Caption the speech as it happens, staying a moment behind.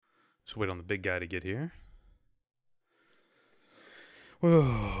Just wait on the big guy to get here.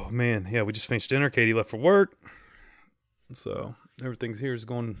 Oh, man. Yeah, we just finished dinner. Katie left for work. So everything's here is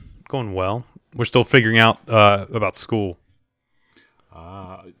going well. We're still figuring out about school.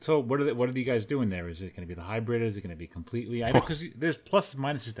 So what are you guys doing there? Is it going to be the hybrid? Is it going to be completely? I know because there's pluses and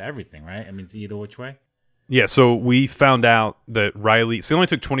minuses to everything, right? I mean, it's either which way. Yeah, so we found out that Riley... So they only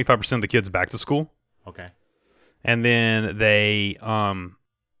took 25% of the kids back to school. Okay. And then they...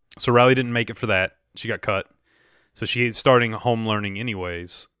 So Riley didn't make it for that. She got cut. So she's starting home learning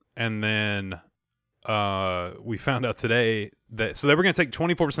anyways. And then we found out today that... So they were going to take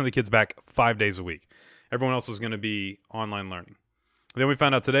 24% of the kids back 5 days a week. Everyone else was going to be online learning. Then we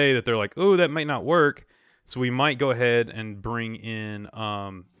found out today that they're like, oh, that might not work. So we might go ahead and bring in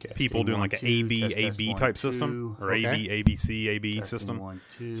people doing like an A-B type system. Or A-B, A-B-C, A-B system. 1,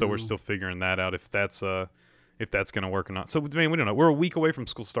 2. So we're still figuring that out if that's going to work or not. So, I mean, we don't know. We're a week away from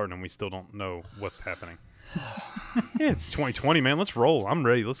school starting and we still don't know what's happening. Yeah, it's 2020, man. Let's roll. I'm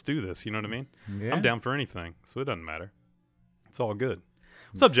ready. Let's do this. You know what I mean? Yeah. I'm down for anything. So it doesn't matter. It's all good.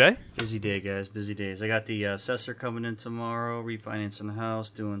 What's up, Jay? Busy day, guys. Busy days. I got the assessor coming in tomorrow, refinancing the house,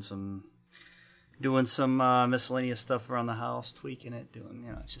 doing some miscellaneous stuff around the house, tweaking it,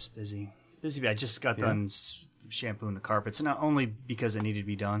 it's just busy. Busy. I just got done shampooing the carpets, and not only because it needed to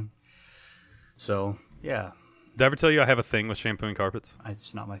be done. So, yeah. Did I ever tell you I have a thing with shampooing carpets?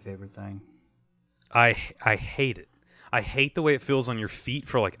 It's not my favorite thing. I hate it. I hate the way it feels on your feet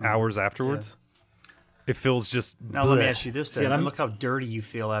for like hours afterwards. Yeah. It feels just... Now, let me ask you this, then. Look how dirty you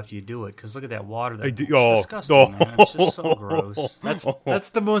feel after you do it, because look at that water. It's disgusting, man. It's just so gross. That's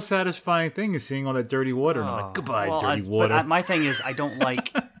the most satisfying thing, is seeing all that dirty water. I'm like, goodbye, dirty water. But my thing is, I don't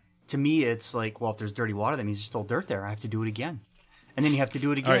like... To me, it's like, well, if there's dirty water, that means there's still dirt there. I have to do it again. And then you have to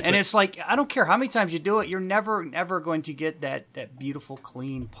do it again. Right, and it's like, I don't care how many times you do it, you're never, ever going to get that beautiful,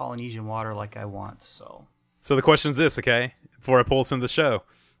 clean Polynesian water like I want. So the question is this, okay? Before I pull us into the show.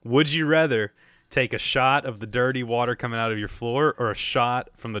 Would you rather take a shot of the dirty water coming out of your floor or a shot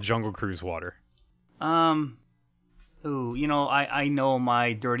from the Jungle Cruise water? I know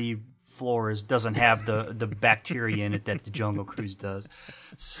my dirty floors doesn't have the bacteria in it that the Jungle Cruise does.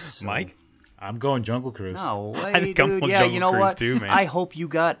 So, Mike? I'm going Jungle Cruise. No way, I think dude. I'm going yeah, Jungle you know Cruise what? too, man. I hope you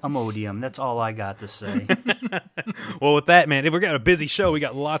got Imodium. That's all I got to say. Well, with that, man, if we've got a busy show, we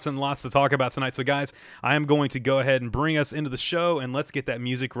got lots and lots to talk about tonight. So, guys, I am going to go ahead and bring us into the show, and let's get that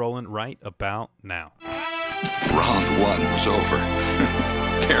music rolling right about now. Round one was over.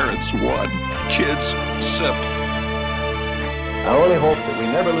 Parents won. Kids sip. I only hope that we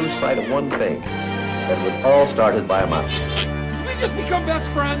never lose sight of one thing, that it was all started by a mouse. Did we just become best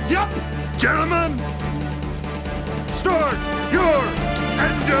friends? Yep. Gentlemen, start your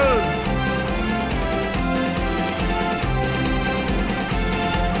engine.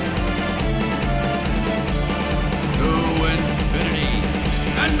 To infinity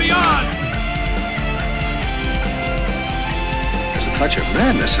and beyond. There's a touch of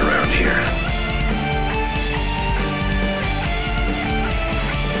madness around here.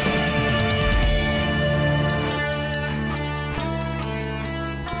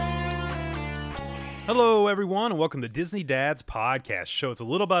 Hello, everyone, and welcome to Disney Dad's Podcast Show. It's a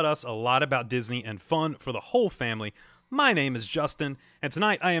little about us, a lot about Disney, and fun for the whole family. My name is Justin, and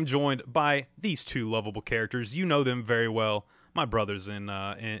tonight I am joined by these two lovable characters. You know them very well. My brothers in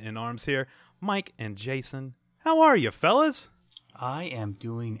arms here, Mike and Jason. How are you, fellas? I am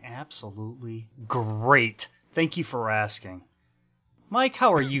doing absolutely great. Thank you for asking. Mike,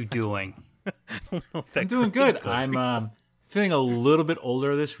 how are you doing? I'm doing good. I'm feeling a little bit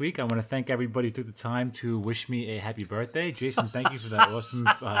older this week. I want to thank everybody who took the time to wish me a happy birthday. Jason, thank you for that awesome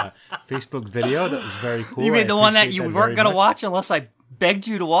Facebook video. That was very cool. You mean the one that you weren't going to watch unless I begged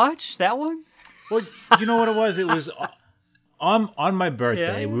you to watch? That one? Well, you know what it was? It was on my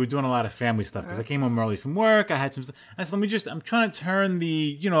birthday. Yeah. We were doing a lot of family stuff because I came home early from work. I had some stuff. I said, I'm trying to turn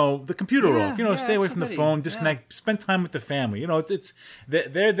the computer off. Stay away from the phone, disconnect, spend time with the family.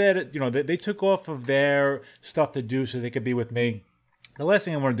 They're there. They took off of their stuff to do so they could be with me. The last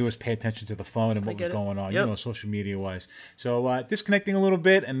thing I want to do is pay attention to the phone and what was going on, social media wise. So disconnecting a little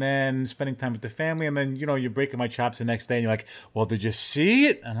bit and then spending time with the family, and then you're breaking my chops the next day. And you're like, "Well, did you see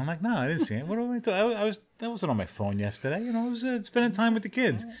it?" And I'm like, "No, I didn't see it. What am I doing? I wasn't on my phone yesterday. I was spending time with the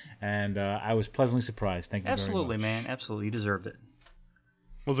kids, and I was pleasantly surprised. Thank you Absolutely, very much. Man. Absolutely, you deserved it.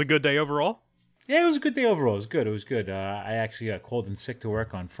 Was it a good day overall? Yeah, it was a good day overall. It was good. I actually called in sick to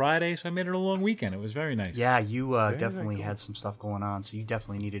work on Friday, so I made it a long weekend. It was very nice. Yeah, you definitely had some stuff going on, so you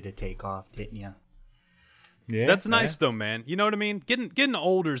definitely needed to take off, didn't you? Yeah, That's nice though, man. You know what I mean? Getting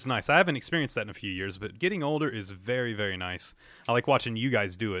older is nice. I haven't experienced that in a few years, but getting older is very, very nice. I like watching you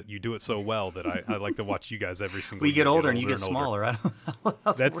guys do it. You do it so well that I like to watch you guys every single We year. get older and you get smaller.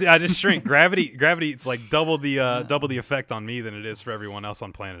 I just shrink. Gravity. It's like double the effect on me than it is for everyone else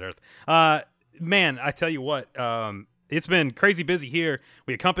on planet Earth. Man, I tell you what. It's been crazy busy here.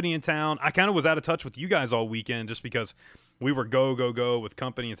 We had company in town. I kind of was out of touch with you guys all weekend just because we were go with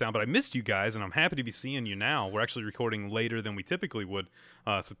company in town. But I missed you guys, and I'm happy to be seeing you now. We're actually recording later than we typically would,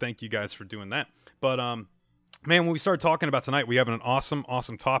 so thank you guys for doing that. But man, when we started talking about tonight, we have an awesome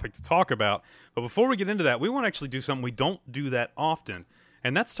topic to talk about. But before we get into that, we want to actually do something we don't do that often,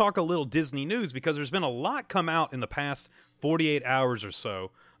 and that's talk a little Disney news, because there's been a lot come out in the past 48 hours or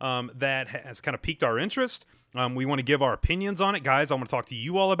so that has kind of piqued our interest. We want to give our opinions on it. Guys, I want to talk to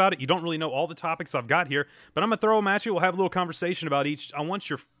you all about it. You don't really know all the topics I've got here, but I'm going to throw them at you. We'll have a little conversation about each. I want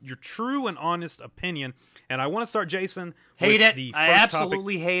your true and honest opinion, and I want to start, Jason, hate with it. the I first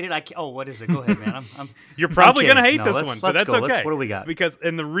absolutely hate it. What is it? Go ahead, man. You're probably going to hate No, this let's- one, but let's that's go. okay. What do we got?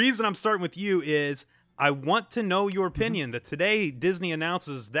 And the reason I'm starting with you is I want to know your opinion that today Disney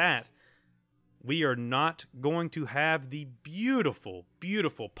announces that we are not going to have the beautiful,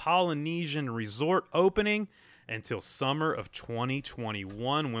 beautiful Polynesian resort opening until summer of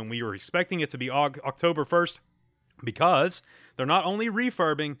 2021, when we were expecting it to be October 1st, because they're not only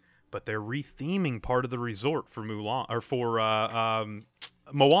refurbing, but they're retheming part of the resort for Mulan, or for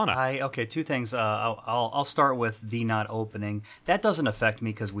Moana. Okay, two things. I'll start with the not opening. That doesn't affect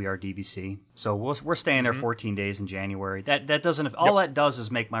me because we are DVC, so we're staying there 14 days in January. That doesn't. All that does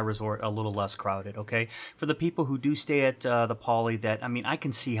is make my resort a little less crowded. Okay, for the people who do stay at the Poly, I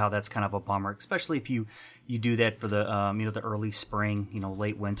can see how that's kind of a bummer, especially if you do that for the the early spring,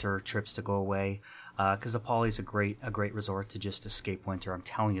 late winter trips to go away. Because the Poly is a great resort to just escape winter. I'm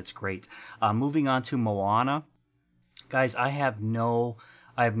telling you, it's great. Moving on to Moana, guys, I have no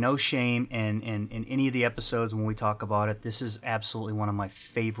shame in any of the episodes when we talk about it. This is absolutely one of my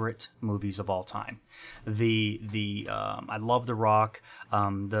favorite movies of all time. I love The Rock.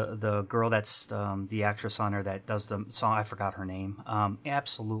 The girl that's the actress on there that does the song, I forgot her name.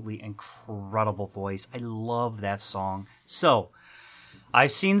 Absolutely incredible voice. I love that song. So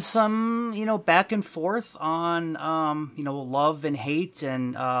I've seen some, back and forth on, love and hate.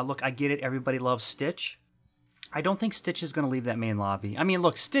 And look, I get it. Everybody loves Stitch. I don't think Stitch is going to leave that main lobby. I mean,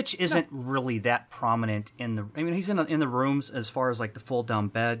 look, Stitch isn't really that prominent he's in the rooms as far as like the fold down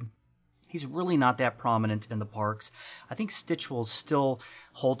bed. He's really not that prominent in the parks. I think Stitch will still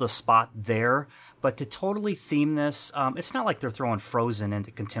hold a spot there, but to totally theme this, it's not like they're throwing Frozen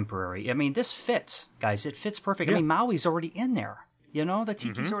into contemporary. I mean, this fits, guys. It fits perfect. Yeah. I mean, Maui's already in there. The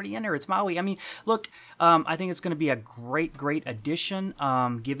Tiki's already in there. It's Maui. I mean, look, I think it's going to be a great addition,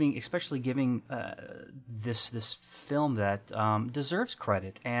 especially giving this film that deserves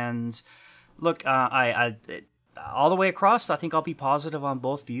credit. And look, I all the way across, I think I'll be positive on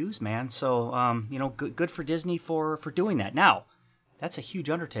both views, man. So, good for Disney for doing that. Now, that's a huge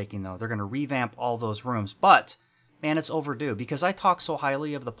undertaking, though. They're going to revamp all those rooms. But, man, it's overdue because I talk so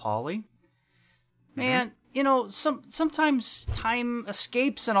highly of the Poly. Man, sometimes time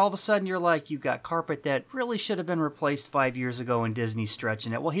escapes and all of a sudden you're like, you've got carpet that really should have been replaced 5 years ago and Disney's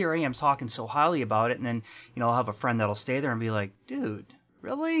stretching it. Well, here I am talking so highly about it, and then, I'll have a friend that'll stay there and be like, dude,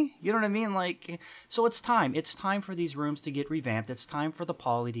 really? You know what I mean? Like, so it's time. It's time for these rooms to get revamped. It's time for the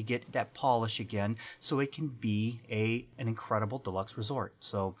Poly to get that polish again so it can be an incredible deluxe resort.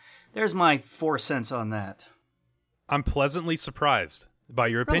 So there's my 4 cents on that. I'm pleasantly surprised by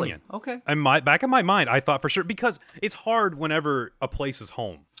your opinion. Really? Okay. And back in my mind, I thought for sure, because it's hard whenever a place is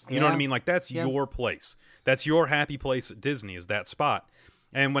home. You know what I mean? Like, that's your place. That's your happy place at Disney, is that spot.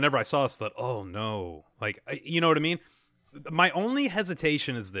 And whenever I saw this, I thought, oh no. Like, you know what I mean? My only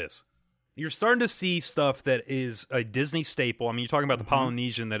hesitation is this. You're starting to see stuff that is a Disney staple. I mean, you're talking about the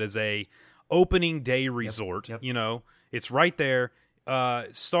Polynesian that is a opening day resort. Yep. It's right there.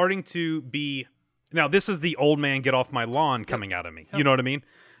 Starting to be... Now, this is the old man get off my lawn coming out of me. Yep. You know what I mean?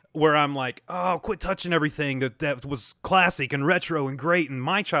 Where I'm like, oh, quit touching everything that was classic and retro and great in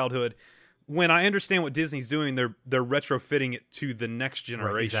my childhood. When I understand what Disney's doing, they're retrofitting it to the next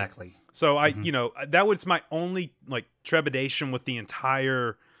generation. Right, exactly. So that was my only like trepidation with the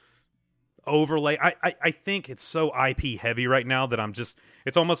entire overlay. I think it's so IP heavy right now that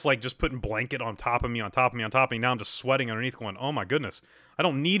it's almost like just putting blanket on top of me. Now I'm just sweating underneath going, oh my goodness, I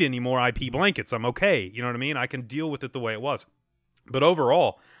don't need any more IP blankets. I'm okay. You know what I mean? I can deal with it the way it was. But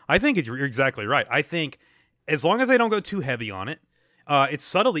overall, I think you're exactly right. I think as long as they don't go too heavy on it,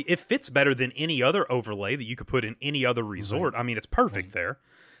 it fits better than any other overlay that you could put in any other resort. I mean, it's perfect there.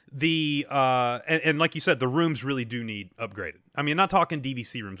 and like you said, the rooms really do need upgraded. I mean, not talking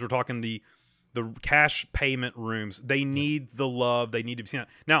DVC rooms. We're talking the cash payment rooms. They need the love. They need to be seen.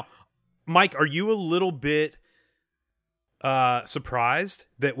 Now, Mike, are you a little bit surprised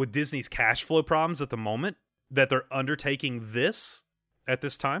that with Disney's cash flow problems at the moment that they're undertaking this at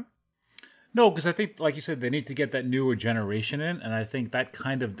this time? No, because I think, like you said, they need to get that newer generation in, and I think that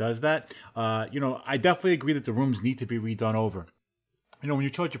kind of does that. I definitely agree that the rooms need to be redone over. When you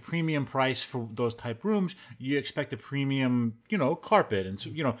charge a premium price for those type rooms, you expect a premium, carpet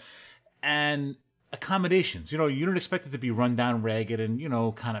and accommodations. You don't expect it to be run down, ragged, and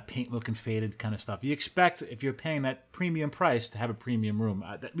kind of paint looking faded kind of stuff. You expect, if you're paying that premium price, to have a premium room.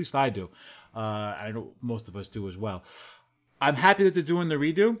 At least I do. I know most of us do as well. I'm happy that they're doing the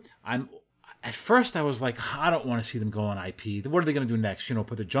redo. At first, I was like, I don't want to see them go on IP. What are they going to do next?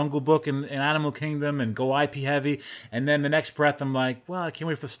 Put the Jungle Book in Animal Kingdom and go IP heavy. And then the next breath, I'm like, well, I can't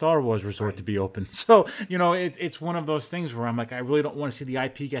wait for the Star Wars Resort to be open. So, it's one of those things where I'm like, I really don't want to see the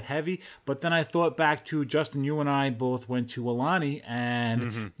IP get heavy. But then I thought back to Justin, you and I both went to Aulani,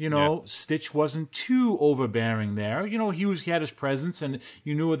 and, Stitch wasn't too overbearing there. He had his presence, and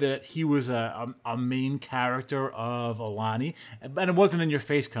you knew that he was a main character of Aulani. And it wasn't in your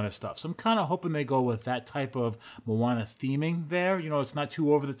face kind of stuff. So I'm kind of hoping they go with that type of Moana theming there. It's not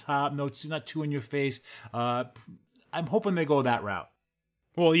too over the top. No, it's not too in your face. I'm hoping they go that route.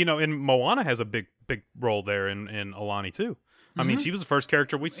 Well, and Moana has a big role there in Aulani too. I mean, she was the first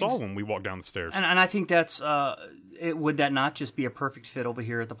character we saw when we walked down the stairs. And I think that's would that not just be a perfect fit over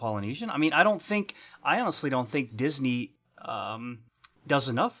here at the Polynesian? I mean, I honestly don't think Disney does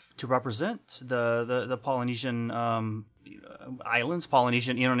enough to represent the Polynesian islands,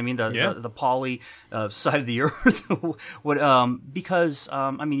 Polynesian, you know what I mean? The poly side of the earth. Because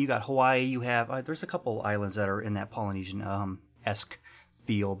you got Hawaii, you have there's a couple islands that are in that Polynesian esque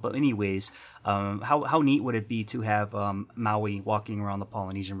feel. But anyways, how neat would it be to have Maui walking around the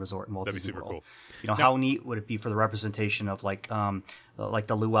Polynesian resort in Walt Disney World? Cool. How neat would it be for the representation of like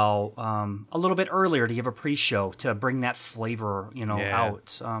the luau a little bit earlier to give a pre-show to bring that flavor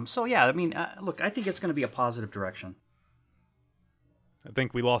out. Look, I think it's going to be a positive direction. I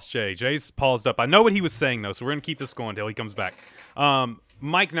think we lost Jay. Jay's paused up. I know what he was saying, though, so we're going to keep this going until he comes back.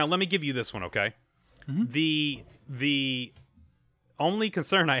 Mike, now let me give you this one, okay? Mm-hmm. The only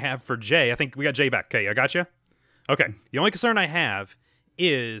concern I have for Jay, I think we got Jay back. Okay, I got you? Okay. The only concern I have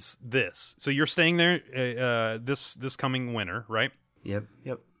is this. So you're staying there this coming winter, right? Yep.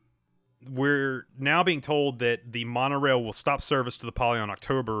 We're now being told that the monorail will stop service to the Poly in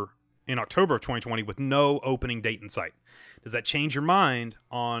October of 2020 with no opening date in sight. Does that change your mind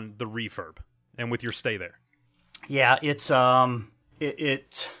on the refurb and with your stay there? Yeah, it's the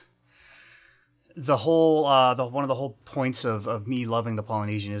whole one of the whole points of me loving the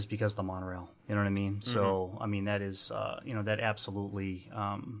Polynesian is because of the monorail. You know what I mean? Mm-hmm. So I mean that is that absolutely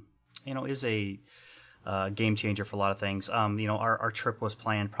is a game changer for a lot of things. Our trip was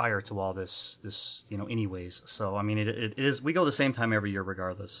planned prior to all this anyways. So I mean it is, we go the same time every year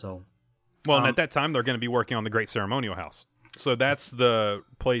regardless. So. Well, and at that time, they're going to be working on the Great Ceremonial House. So that's the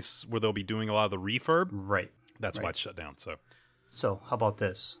place where they'll be doing a lot of the refurb. Right. That's why it's shut down. So how about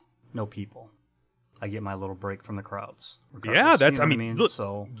this? No people. I get my little break from the crowds. Yeah, that's, I mean, look,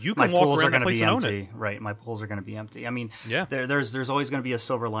 so you can walk around that place and own empty. it. Right, my pools are going to be empty. I mean, yeah. There's always going to be a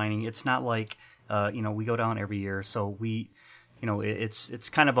silver lining. It's not like, we go down every year, so we... it's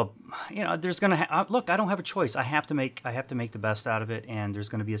kind of a, there's going to look, I don't have a choice. I have to make the best out of it, and there's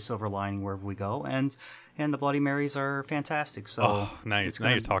going to be a silver lining wherever we go. And the Bloody Marys are fantastic. So now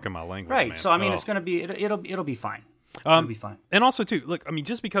you're talking my language, right? Man. So I mean, it's going to be it'll be fine. It'll be fine. And also too, look, I mean,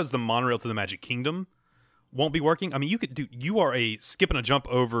 just because the monorail to the Magic Kingdom won't be working, I mean, you are a skip and a jump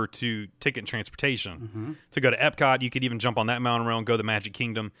over to Ticket and Transportation to go to Epcot. You could even jump on that monorail and go to the Magic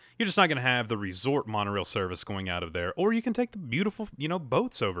Kingdom. You're just not going to have the resort monorail service going out of there, or you can take the beautiful,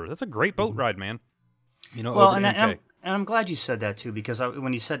 boats over. That's a great boat ride, man. Well, and I'm glad you said that too, because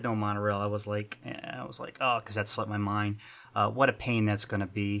when you said no monorail, I was like, oh, because that slipped my mind. What a pain that's going to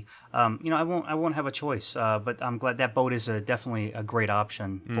be. I won't have a choice. But I'm glad that boat is definitely a great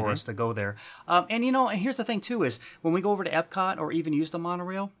option for us to go there. And here's the thing too: is when we go over to Epcot or even use the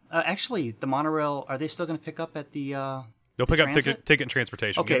monorail. Actually, the monorail, are they still going to pick up at the? They'll pick up Ticket and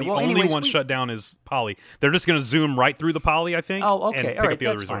Transportation. Okay, the only one shut down is Poly. They're just going to zoom right through the Poly, I think. Oh, okay, and pick all right, up the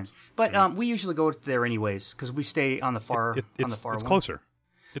other that's resorts. Fine. But we usually go there anyways because we stay on the far. It's one. closer.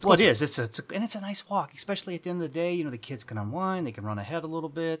 It's well, closer. it is. It's a nice walk, especially at the end of the day. The kids can unwind. They can run ahead a little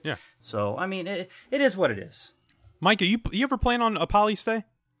bit. Yeah. So I mean, it is what it is. Mike, you ever plan on a Poly stay?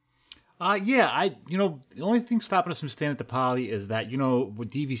 The only thing stopping us from staying at the Poly is that, what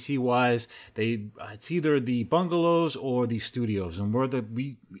DVC was, it's either the bungalows or the studios, and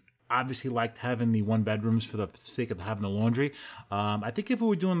we obviously liked having the one bedrooms for the sake of having the laundry. I think if we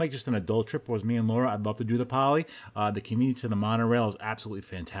were doing like just an adult trip, or it was me and Laura, I'd love to do the Poly. The convenience of the monorail is absolutely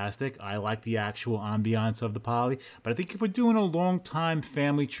fantastic. I like the actual ambiance of the Poly. But I think if we're doing a long time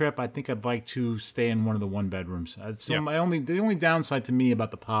family trip, I think I'd like to stay in one of the one bedrooms. The only downside to me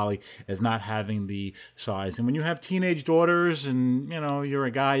about the Poly is not having the size. And when you have teenage daughters and you're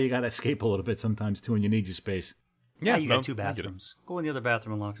a guy, you got to escape a little bit sometimes too, and you need your space. Yeah, you got 2 bathrooms. Go in the other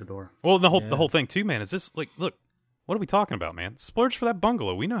bathroom and lock the door. Well, the whole thing too, man, is this like, look, what are we talking about, man? Splurge for that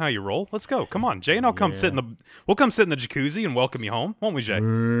bungalow. We know how you roll. Let's go. Come on, Jay, and I'll come sit we'll come sit in the jacuzzi and welcome you home, won't we, Jay? I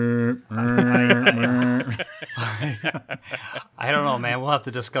don't know, man. We'll have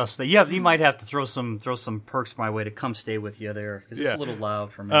to discuss that. You might have to throw some perks my way to come stay with you there, because it's a little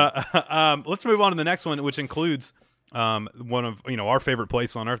loud for me. Let's move on to the next one, which includes one of our favorite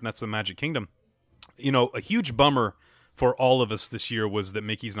place on earth, and that's the Magic Kingdom. A huge bummer for all of us this year was that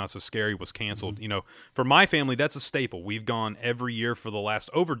Mickey's Not So Scary was canceled. Mm-hmm. For my family, that's a staple. We've gone every year for the last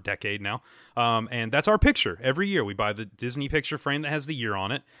over decade now, and that's our picture. Every year we buy the Disney picture frame that has the year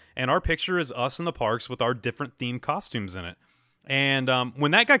on it, and our picture is us in the parks with our different themed costumes in it. And when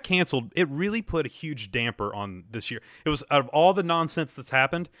that got canceled, it really put a huge damper on this year. It was, out of all the nonsense that's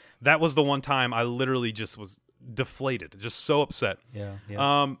happened, that was the one time I literally just was deflated, just so upset.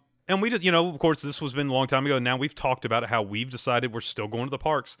 Yeah. And we just, of course, this was been a long time ago. Now we've talked about how we've decided we're still going to the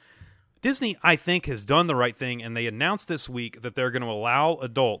parks. Disney, I think, has done the right thing, and they announced this week that they're going to allow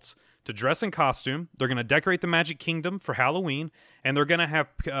adults to dress in costume. They're going to decorate the Magic Kingdom for Halloween, and they're going to have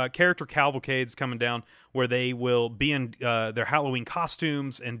character cavalcades coming down where they will be in their Halloween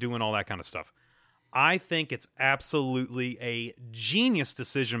costumes and doing all that kind of stuff. I think it's absolutely a genius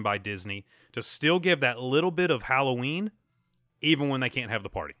decision by Disney to still give that little bit of Halloween, even when they can't have the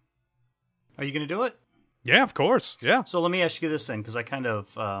party. Are you going to do it? Yeah, of course. Yeah. So let me ask you this then, because I kind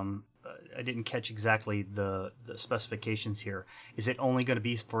of I didn't catch exactly the specifications here. Is it only going to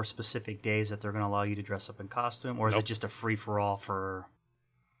be for specific days that they're going to allow you to dress up in costume, or is it just a free for all for?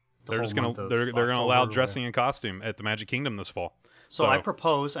 They're going to allow dressing in costume at the Magic Kingdom this fall. So I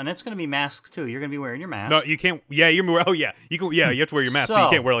propose, and it's going to be masks too. You're going to be wearing your mask. No, you can't. Yeah, you can. Yeah, you have to wear your mask, but you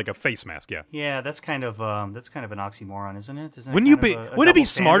can't wear like a face mask. Yeah. Yeah, that's kind of an oxymoron, isn't it? Wouldn't it be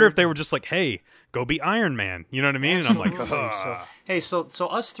smarter if they were just like, hey, go be Iron Man? You know what I mean? Absolutely. And I'm like, so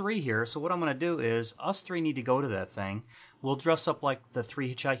us three here. So what I'm going to do is us three need to go to that thing. We'll dress up like the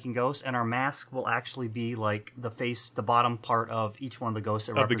 3 hitchhiking ghosts, and our mask will actually be like the bottom part of each one of the ghosts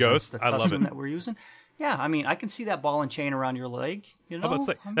that represents the costume that we're using. Yeah, I mean, I can see that ball and chain around your leg.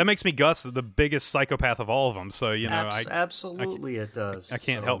 That makes me Gus the biggest psychopath of all of them. So absolutely, it does. I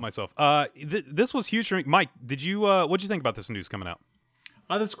can't help myself. This was huge for me. Mike, what'd you think about this news coming out?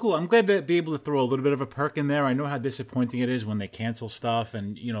 Oh, that's cool. I'm glad to be able to throw a little bit of a perk in there. I know how disappointing it is when they cancel stuff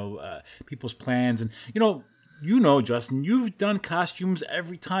and people's plans, and Justin, you've done costumes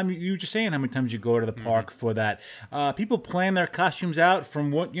every time. You were just saying how many times you go to the park for that. People plan their costumes out from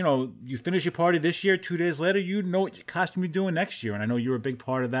what, you finish your party this year, 2 days later, you know what costume you're doing next year. And I know you're a big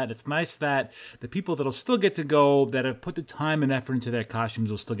part of that. It's nice that the people that'll still get to go, that have put the time and effort into their costumes,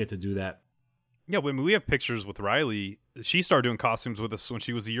 will still get to do that. Yeah, we have pictures with Riley. She started doing costumes with us when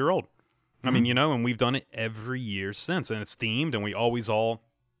she was a year old. I mean, and we've done it every year since. And it's themed, and we always all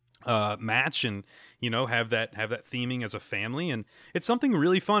match and have that theming as a family, and it's something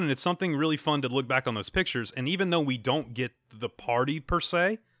really fun, and it's something really fun to look back on those pictures. And even though we don't get the party per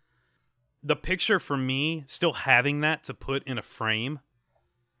se, the picture for me, still having that to put in a frame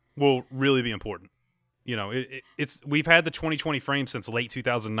will really be important. We've had the 2020 frame since late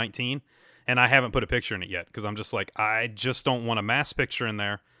 2019, and I haven't put a picture in it yet because I'm just like, I just don't want a mass picture in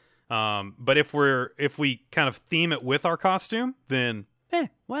there. But if we kind of theme it with our costume, then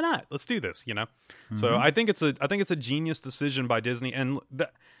why not? Let's do this, Mm-hmm. So I think it's a genius decision by Disney. And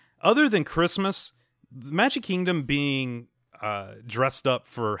other than Christmas, the Magic Kingdom being dressed up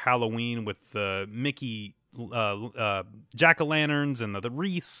for Halloween with the Mickey jack-o'-lanterns and the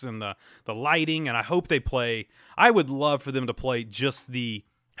wreaths and the lighting, and I hope they play. I would love for them to play just the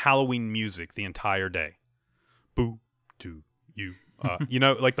Halloween music the entire day. Boo to you.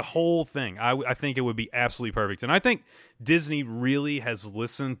 Like the whole thing. I think it would be absolutely perfect. And I think Disney really has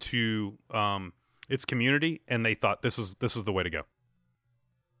listened to its community, and they thought this is the way to go.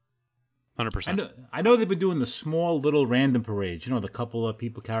 100%. I know they've been doing the small little random parades. The couple of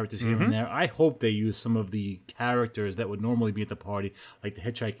people, characters here and there. I hope they use some of the characters that would normally be at the party, like the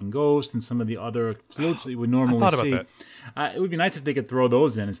Hitchhiking Ghost and some of the other floats that you would normally thought see. about It would be nice if they could throw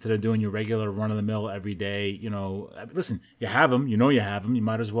those in instead of doing your regular run-of-the-mill everyday. Listen, you have them. You have them. You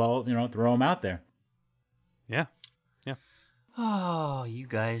might as well, throw them out there. Yeah. Oh, you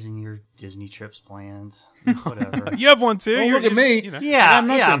guys and your Disney trips plans. Whatever. You have one too. Oh, look at me.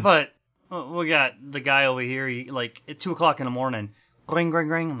 Yeah, but we got the guy over here, like at 2:00 in the morning, ring, ring,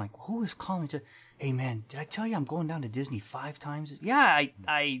 ring. I'm like, who is calling me? Hey man, did I tell you I'm going down to Disney 5 times? Yeah,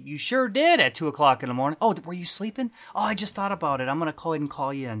 you sure did at 2:00 in the morning. Oh, were you sleeping? Oh, I just thought about it. I'm gonna go ahead and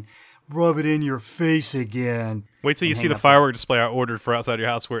call you and rub it in your face again. Wait till you see the firework display I ordered for outside your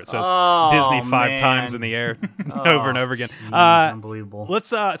house where it says Disney 5 times in the air over and over again. Geez, unbelievable.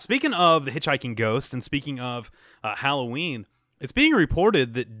 Let's speaking of the Hitchhiking Ghost and speaking of Halloween, it's being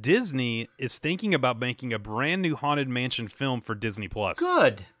reported that Disney is thinking about making a brand new Haunted Mansion film for Disney Plus.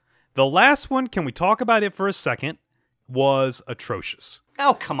 Good. The last one, can we talk about it for a second, was atrocious.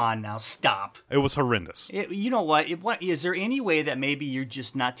 Oh, come on now. Stop. It was horrendous. You know what? Is there any way that maybe you're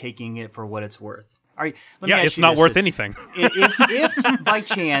just not taking it for what it's worth? It's not worth anything. If by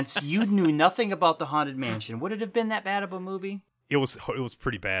chance you knew nothing about the Haunted Mansion, would it have been that bad of a movie? It was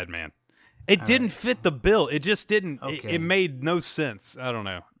pretty bad, man. It didn't fit the bill. It just didn't. Okay. It made no sense. I don't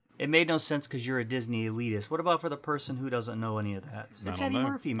know. It made no sense because you're a Disney elitist. What about for the person who doesn't know any of that? It's Eddie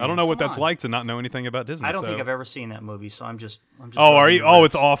Murphy, man. I don't know what Come that's on. like to not know anything about Disney. I don't think I've ever seen that movie, so I'm just. Oh, are you? Oh,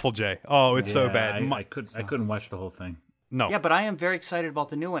 it's awful, Jay. Oh, it's so bad. I couldn't watch the whole thing. No. Yeah, but I am very excited about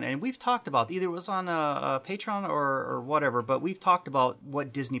the new one, and we've talked about either it was on Patreon or whatever, but we've talked about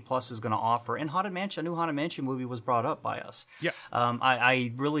what Disney Plus is going to offer. And Haunted Mansion, a new Haunted Mansion movie was brought up by us. Yeah.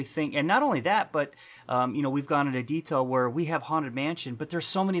 I really think, and not only that, but we've gone into detail where we have Haunted Mansion, but there's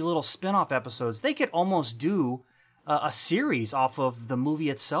so many little spin-off episodes. They could almost do a series off of the movie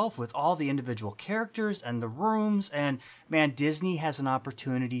itself with all the individual characters and the rooms. And man, Disney has an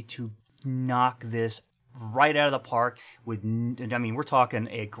opportunity to knock this right out of the park with, we're talking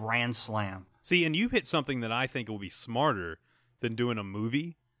a grand slam. See, and you hit something that I think will be smarter than doing a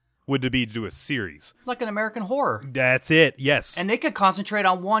movie would be to do a series. Like an American Horror. That's it, yes. And they could concentrate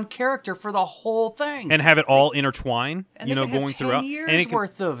on one character for the whole thing. And have it all intertwine, and they could going have 10 throughout. years and it can,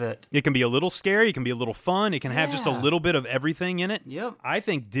 worth of it. It can be a little scary, it can be a little fun, it can have just a little bit of everything in it. Yep. I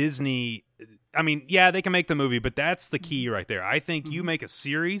think Disney, they can make the movie, but that's the key right there. I think you make a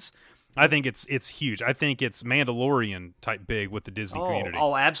series, I think it's huge. I think it's Mandalorian type big with the Disney community.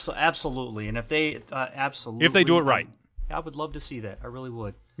 Oh, absolutely. And if they absolutely, if they do it right, I would love to see that. I really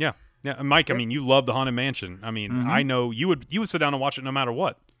would. Yeah, and Mike, you love the Haunted Mansion. I know you would sit down and watch it no matter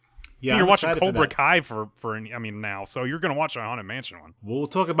what. Yeah, you're watching Cobra Kai for now, so you're going to watch a Haunted Mansion one. We'll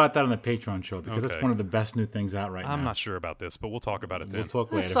talk about that on the Patreon show because it's one of the best new things out right now. I'm not sure about this, but we'll talk about it then. We'll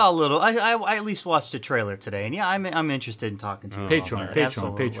talk later. I saw a little. I at least watched a trailer today, and I'm interested in talking to you.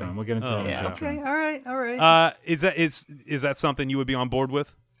 Patreon. We'll get into that. Yeah. Okay. All right. Is that something you would be on board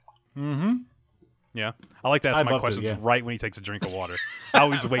with? Mm-hmm. Yeah, I like to ask my questions right when he takes a drink of water. I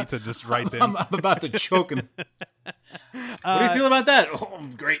always wait to just right then. I'm about to choke him. What do you feel about that? Oh,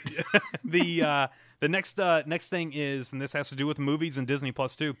 great. The next thing is, and this has to do with movies and Disney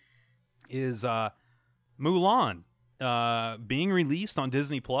Plus too, is Mulan being released on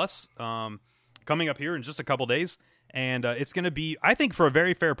Disney Plus, coming up here in just a couple days, and it's going to be, I think, for a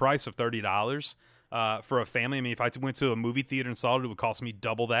very fair price of $30. For a family. If I went to a movie theater and saw it, it would cost me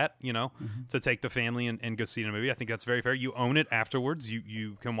double that, to take the family and go see it in a movie. I think that's very fair. You own it afterwards.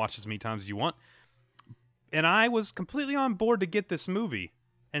 You can watch as many times as you want. And I was completely on board to get this movie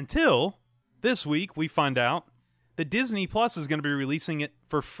until this week we find out that Disney Plus is going to be releasing it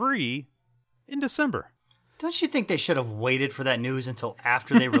for free in December. Don't you think they should have waited for that news until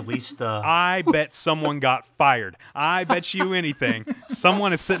after they released the... I bet someone got fired. I bet you anything.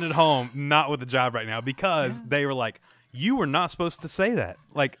 Someone is sitting at home not with a job right now because they were like, you were not supposed to say that.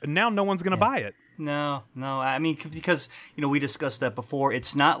 Like, now no one's going to buy it. No. Because, we discussed that before.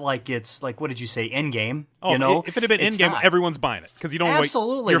 It's not like it's like, what did you say, Endgame? Oh, if it had been Endgame, everyone's buying it because you don't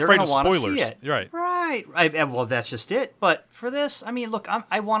Absolutely. wait. You're afraid of spoilers. See it. Right. Well, that's just it. But for this, look,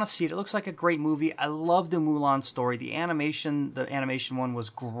 I want to see it. It looks like a great movie. I love the Mulan story. The animation one was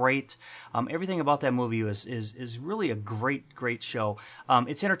great. Everything about that movie is really a great show.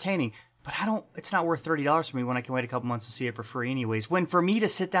 It's entertaining. But it's not worth $30 for me when I can wait a couple months to see it for free anyways. When for me to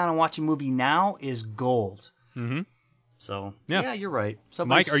sit down and watch a movie now is gold. Mm-hmm. So, yeah, you're right.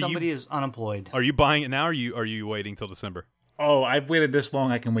 Mike, somebody is unemployed. Are you buying it now or are you waiting till December? Oh, I've waited this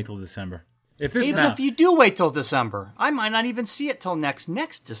long, I can wait till December. If you do wait till December, I might not even see it till next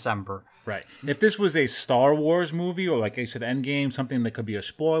December. Right. If this was a Star Wars movie, or like I said, Endgame, something that could be a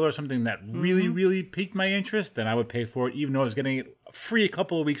spoiler, something that really, really piqued my interest, then I would pay for it, even though I was getting it free a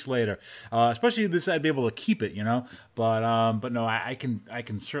couple of weeks later. Especially this, I'd be able to keep it, But no, I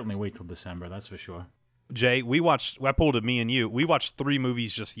can certainly wait till December. That's for sure. Jay, I pulled it, me and you. We watched 3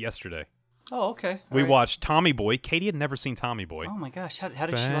 movies just yesterday. Oh, okay. We watched Tommy Boy. Katie had never seen Tommy Boy. Oh my gosh, how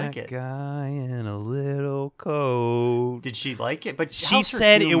did she like it? Guy in a little coat. Did she like it? But she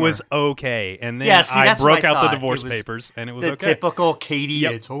said it was okay, and then I broke out the divorce papers, and it was okay. Typical Katie.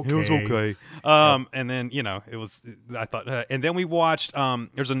 Yep. It's okay. It was okay. And then it was. I thought, and then we watched.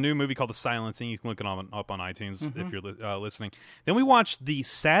 There's a new movie called The Silencing. You can look it up on iTunes if you're listening. Then we watched the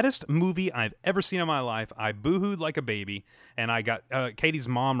saddest movie I've ever seen in my life. I boohooed like a baby, and I got Katie's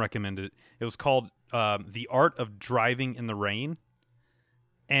mom recommended it. It was called The Art of Driving in the Rain,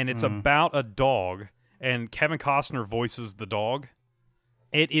 and it's about a dog, and Kevin Costner voices the dog.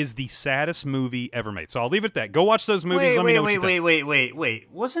 It is the saddest movie ever made. So I'll leave it at that. Go watch those movies. Let me know what you think.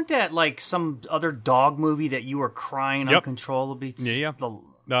 Wait. Wasn't that like some other dog movie that you were crying uncontrollably? Yeah.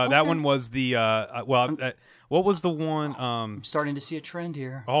 That one was the what was the one? I'm starting to see a trend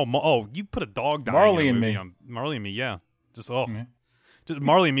here. Oh, you put a dog dying. Marley and Me. Marley and Me, yeah.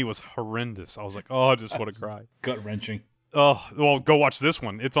 Marley and Me was horrendous. I was like, I just want to cry. Gut-wrenching. Oh, well, go watch this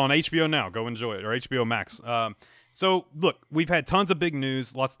one. It's on HBO now. Go enjoy it, or HBO Max. So, look, we've had tons of big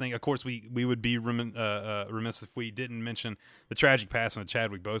news, lots of things. Of course, we would be remiss if we didn't mention the tragic passing of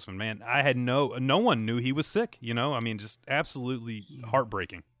Chadwick Boseman. Man, I had no one knew he was sick. I mean, just absolutely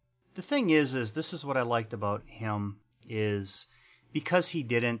heartbreaking. The thing is this is what I liked about him is because he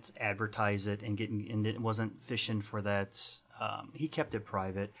didn't advertise it and it wasn't fishing for that. He kept it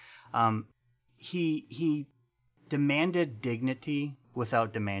private. He demanded dignity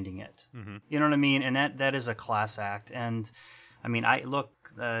without demanding it. Mm-hmm. You know what I mean? And that is a class act. And I mean, I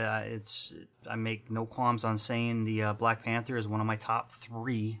make no qualms on saying the Black Panther is one of my top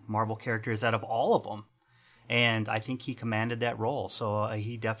 3 Marvel characters out of all of them. And I think he commanded that role. So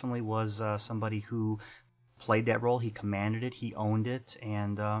he definitely was somebody who played that role. He commanded it. He owned it.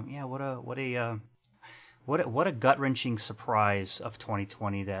 And what a gut-wrenching surprise of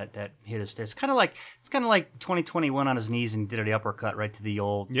 2020 that hit us there. It's kind of like 2020 went on his knees and did the uppercut right to the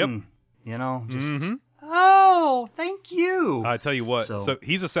old. Yep. Oh, thank you. I tell you what. So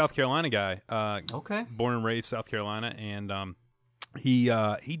he's a South Carolina guy. Okay. Born and raised South Carolina, and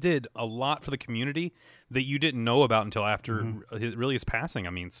he did a lot for the community that you didn't know about until after his passing. I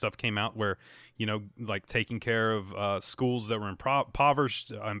mean, stuff came out where like taking care of schools that were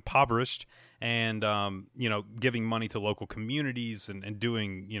impoverished, and giving money to local communities and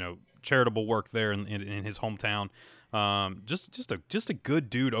doing charitable work there in his hometown. Just a good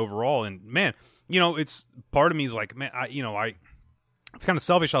dude overall. And man, it's part of me is like, man, it's kind of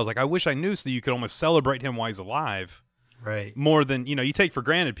selfish. I was like, I wish I knew so you could almost celebrate him while he's alive, right? More than you take for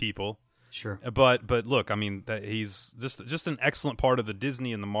granted people. Sure, but look, I mean, that he's just an excellent part of the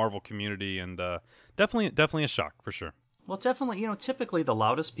Disney and the Marvel community, and definitely a shock for sure. Well, definitely, typically the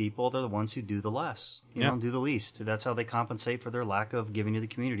loudest people, they're the ones who do the less, do the least. That's how they compensate for their lack of giving to the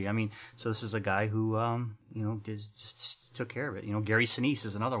community. I mean, so this is a guy who, just took care of it. Gary Sinise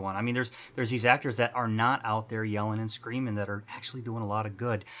is another one. I mean, there's these actors that are not out there yelling and screaming that are actually doing a lot of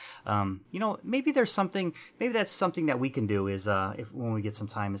good. Maybe that's something that we can do is, when we get some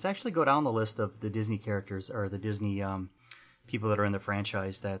time, is actually go down the list of the Disney characters or the Disney, people that are in the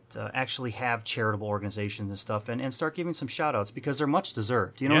franchise that actually have charitable organizations and stuff and start giving some shout outs because they're much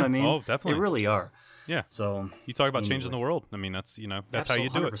deserved. You know what I mean? Oh, definitely. They really are. Yeah. So you talk about changing the world. I mean, that's how you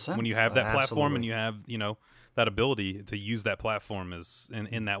do it. When you have that platform and you have, that ability to use that platform as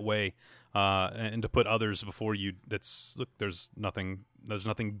in that way, and to put others before you. There's nothing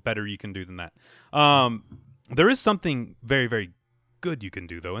better you can do than that. There is something very, very good you can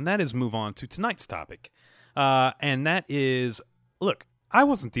do though, and that is move on to tonight's topic. And that is, look, I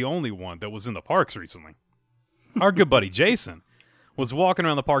wasn't the only one that was in the parks recently. Our good buddy Jason was walking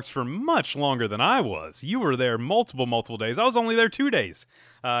around the parks for much longer than I was. You were there multiple days. I was only there 2 days.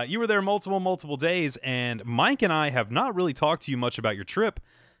 You were there multiple days, and Mike and I have not really talked to you much about your trip,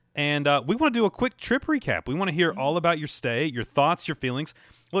 and we want to do a quick trip recap. We want to hear all about your stay, your thoughts, your feelings.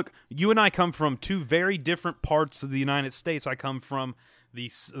 Look, you and I come from 2 very different parts of the United States. I come from the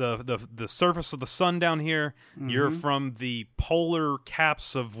surface of the sun down here. Mm-hmm. You're from the polar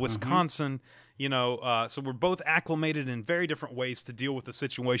caps of Wisconsin. So we're both acclimated in very different ways to deal with the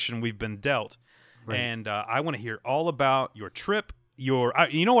situation we've been dealt. Right. And I want to hear all about your trip,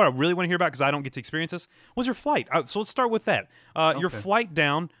 you know what I really want to hear about because I don't get to experience this was your flight. So let's start with that. Your flight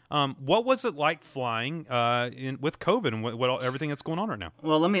down. What was it like flying with COVID and what everything that's going on right now?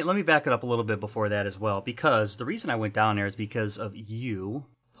 Well, let me back it up a little bit before that as well, because the reason I went down there is because of you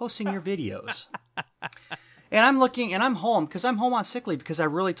posting your videos. And I'm looking, and I'm home because I'm home on sick leave because I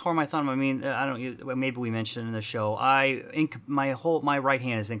really tore my thumb. I mean, maybe we mentioned in the show, my right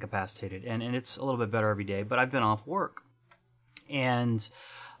hand is incapacitated, and it's a little bit better every day. But I've been off work, and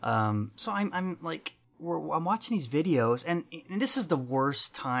so I'm like, I'm watching these videos, and this is the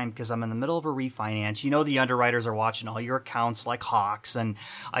worst time because I'm in the middle of a refinance. You know, the underwriters are watching all your accounts like hawks, and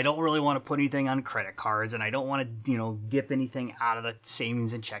I don't really want to put anything on credit cards, and I don't want to, dip anything out of the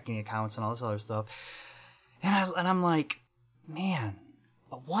savings and checking accounts and all this other stuff. And I'm like, man,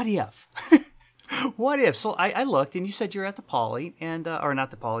 but what if? What if? So I looked, and you said you're at the Poly, and or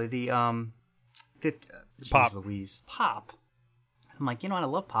not the Poly, the Pop. Louise, Pop. I'm like, I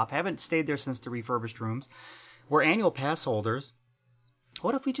love Pop. I haven't stayed there since the refurbished rooms. We're annual pass holders.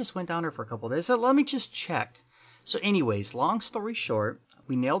 What if we just went down there for a couple of days? So let me just check. So anyways, long story short,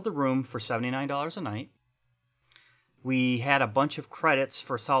 we nailed the room for $79 a night. We had a bunch of credits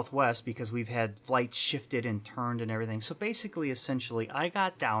for Southwest because we've had flights shifted and turned and everything. So basically, essentially, I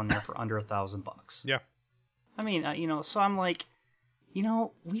got down there for under $1,000. Yeah. I mean, so I'm like,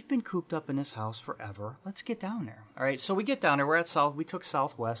 we've been cooped up in this house forever. Let's get down there. All right. So we get down there. We took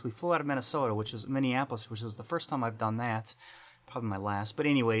Southwest. We flew out of Minnesota, Minneapolis, which was the first time I've done that. Probably my last. But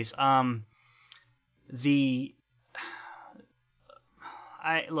anyways,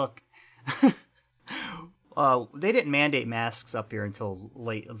 they didn't mandate masks up here until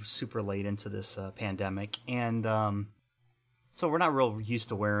super late into this pandemic, and so we're not real used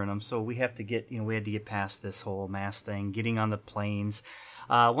to wearing them. So we have to we had to get past this whole mask thing, getting on the planes.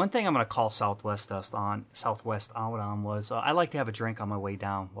 One thing I'm going to call Southwest on was I like to have a drink on my way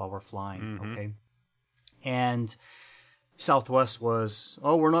down while we're flying. Mm-hmm. Okay, and Southwest was,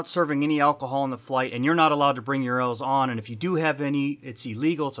 we're not serving any alcohol on the flight, and you're not allowed to bring your L's on. And if you do have any, it's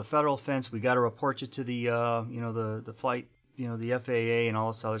illegal. It's a federal offense. We got to report you to the, the flight, the FAA and all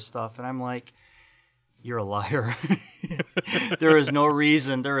this other stuff. And I'm like, you're a liar. There is no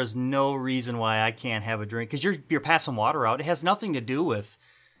reason why I can't have a drink because you're passing water out. It has nothing to do with.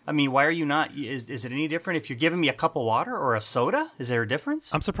 I mean, why are you not? Is it any different if you're giving me a cup of water or a soda? Is there a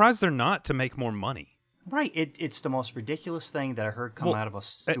difference? I'm surprised they're not to make more money. Right, it's the most ridiculous thing that I heard come out of a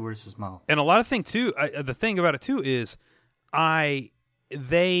stewardess's mouth. And a lot of things too. The thing about it too is, where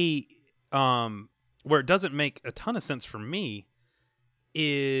it doesn't make a ton of sense for me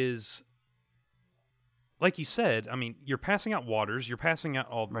is, like you said. I mean, you're passing out waters, you're passing out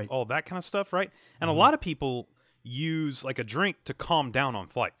all that kind of stuff, right? And a lot of people use like a drink to calm down on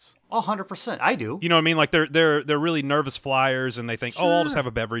flights. 100%, I do. You know what I mean? Like they're really nervous flyers, and they think, I'll just have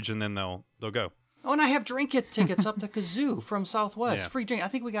a beverage, and then they'll go. Oh, and I have drink tickets up to Kazoo from Southwest. Yeah. Free drink. I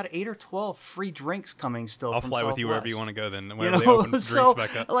think we got 8 or 12 free drinks coming still. I'll from fly Southwest. with you wherever you want to go. Then whenever they open drinks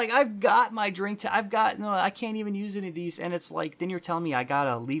back up. Like I've got my drink. I can't even use any of these. And it's like then you're telling me I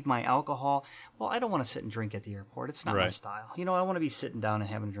gotta leave my alcohol. Well, I don't want to sit and drink at the airport. It's not my style. I want to be sitting down and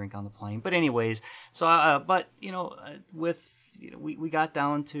having a drink on the plane. But anyways, so we got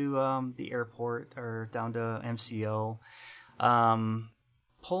down to the airport or down to MCO.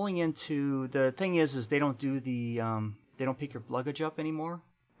 Pulling into the thing is they don't do they don't pick your luggage up anymore.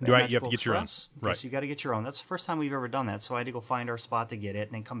 Right, you have to get your own. Right, so you got to get your own. That's the first time we've ever done that. So I had to go find our spot to get it,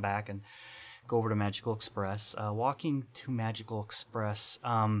 and then come back and go over to Magical Express. Walking to Magical Express,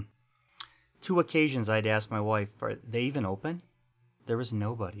 2 occasions I'd asked my wife, "Are they even open?" There was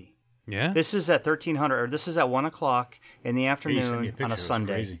nobody. Yeah. This is at 1300, or this is at 1:00 in the afternoon on a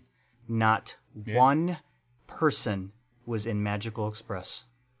Sunday. Crazy. Not one person was in Magical Express.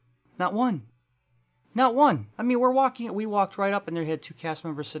 Not one. Not one. I mean, we walked right up, and there had 2 cast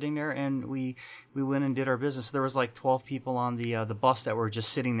members sitting there, and we went and did our business. There was like 12 people on the bus that were just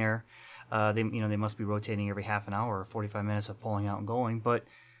sitting there. They must be rotating every half an hour or 45 minutes of pulling out and going, but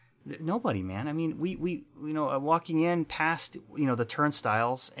nobody, man. I mean, we walking in past the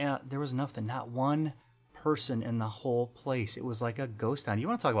turnstiles, there was nothing. Not one person in the whole place. It was like a ghost town. You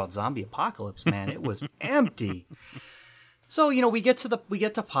want to talk about zombie apocalypse, man? It was empty. So, we get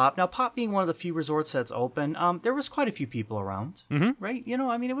to Pop. Now, Pop being one of the few resorts that's open, there was quite a few people around, right?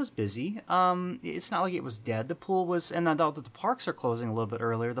 It was busy. It's not like it was dead. The pool was, and now that the parks are closing a little bit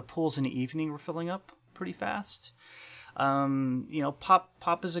earlier, the pools in the evening were filling up pretty fast.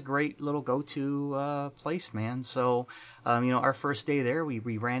 Pop is a great little go-to place, man. So, our first day there,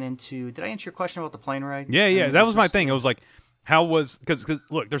 we ran into. Did I answer your question about the plane ride? Yeah. That was my thing. It was like, How was because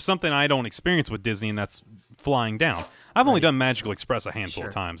look, there's something I don't experience with Disney, and that's flying down. I've only done Magical Express a handful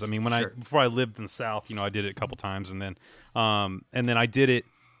of times. I mean, before I lived in the South, I did it a couple times, and then I did it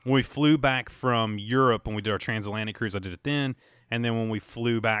when we flew back from Europe when we did our transatlantic cruise. I did it then, and then when we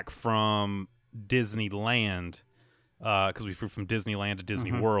flew back from Disneyland. Because we flew from Disneyland to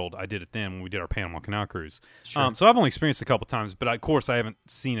Disney World. I did it then when we did our Panama Canal cruise. Sure. So I've only experienced it a couple times, but of course I haven't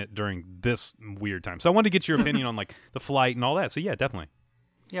seen it during this weird time. So I wanted to get your opinion on like the flight and all that. So yeah, definitely.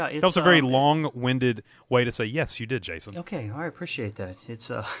 Yeah, that was a very long-winded way to say yes, you did, Jason. Okay, I appreciate that.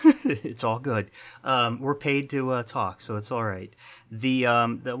 It's it's all good. We're paid to talk, so it's all right. The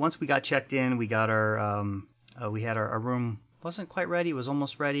once we got checked in, we got our we had our room wasn't quite ready. It was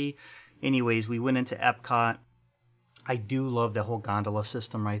almost ready. Anyways, we went into Epcot. I do love the whole gondola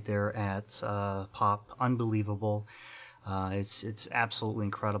system right there at Pop. Unbelievable. It's absolutely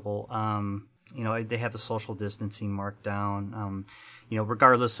incredible. They have the social distancing marked down.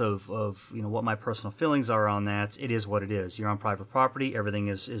 Regardless of what my personal feelings are on that, it is what it is. You're on private property. Everything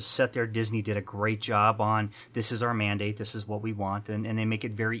is set there. Disney did a great job on this is our mandate. This is what we want. And they make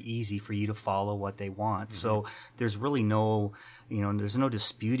it very easy for you to follow what they want. Mm-hmm. So there's really no... there's no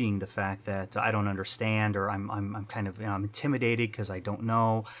disputing the fact that I don't understand or I'm kind of I'm intimidated because I don't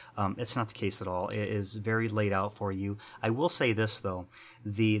know. It's not the case at all. It is very laid out for you. I will say this though,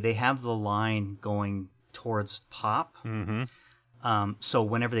 they have the line going towards Pop. Mm-hmm. So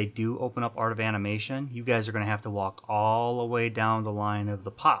whenever they do open up Art of Animation, you guys are going to have to walk all the way down the line of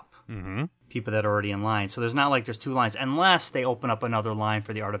the Pop. Mm-hmm. People that are already in line. So there's not like there's two lines unless they open up another line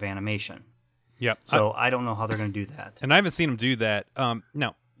for the Art of Animation. Yep. So I don't know how they're going to do that. And I haven't seen them do that.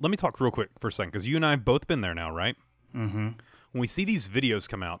 Now, let me talk real quick for a second, because you and I have both been there now, right? Mm-hmm. When we see these videos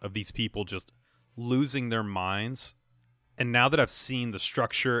come out of these people just losing their minds, and now that I've seen the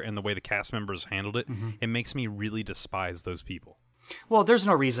structure and the way the cast members handled it, it makes me really despise those people. Well, there's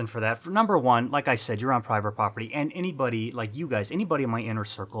no reason for that. For number one, like I said, you're on private property, and anybody like you guys, anybody in my inner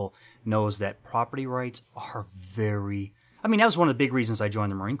circle knows that property rights are very... I mean, that was one of the big reasons I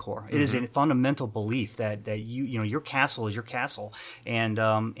joined the Marine Corps. It is a fundamental belief that your castle is your castle, and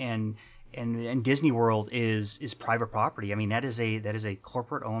Disney World is private property. I mean, that is a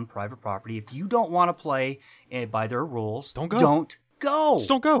corporate owned private property. If you don't want to play by their rules, don't go. Just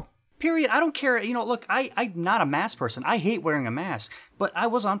don't go. Period. I don't care. Look, I'm not a mask person. I hate wearing a mask, but I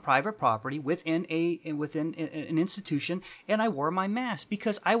was on private property within an institution, and I wore my mask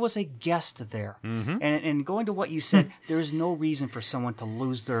because I was a guest there. Mm-hmm. And going to what you said, there is no reason for someone to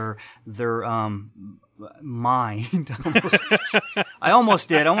lose their mind. I almost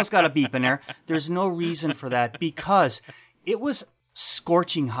did. I almost got a beep in there. There's no reason for that because it was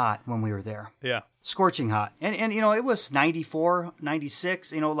scorching hot when we were there. Yeah. Scorching hot. And it was 94,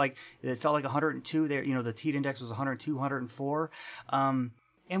 96, like it felt like 102 there. The heat index was 102, 104. And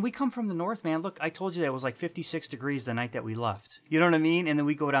we come from the north, man. Look, I told you that it was like 56 degrees the night that we left. You know what I mean? And then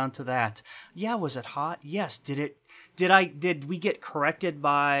we go down to that. Yeah, was it hot? Yes. Did we get corrected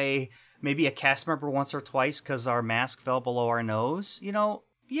by maybe a cast member once or twice because our mask fell below our nose?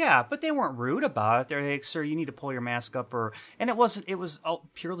 Yeah, but they weren't rude about it. They're like, sir, you need to pull your mask up. And it was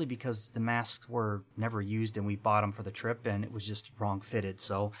purely because the masks were never used and we bought them for the trip and it was just wrong fitted.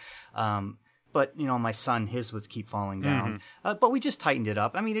 So, but, my son, his would keep falling down. Mm-hmm. But we just tightened it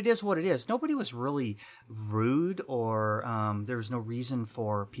up. I mean, it is what it is. Nobody was really rude or there was no reason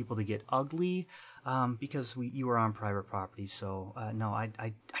for people to get ugly because you were on private property. So, no, I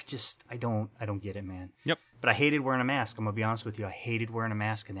don't get it, man. Yep. But I hated wearing a mask. I'm gonna be honest with you. I hated wearing a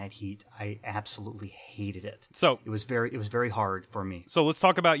mask in that heat. I absolutely hated it. So it was very hard for me. So let's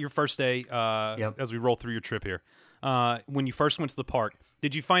talk about your first day as we roll through your trip here. When you first went to the park,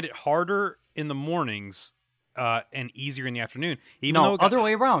 did you find it harder in the mornings and easier in the afternoon? Other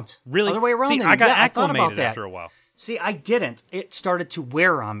way around. Really? Other way around. See, I got acclimated I thought about that. after a while. See, I didn't. It started to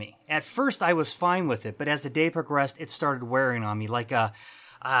wear on me. At first, I was fine with it, but as the day progressed, it started wearing on me like a...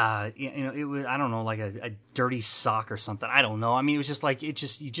 it was, I don't know, like a dirty sock or something. I don't know. I mean, it was just like, you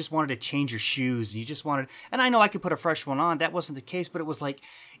just wanted to change your shoes. You just wanted, and I know I could put a fresh one on. That wasn't the case, but it was like,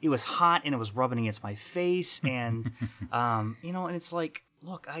 it was hot and it was rubbing against my face. And, and it's like,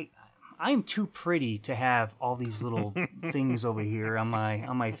 look, I'm too pretty to have all these little things over here on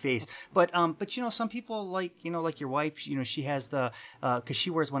my face. But some people like your wife, she has the, cause she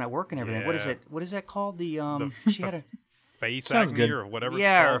wears one at work and everything. Yeah. What is that called? She had a, face acne or whatever it's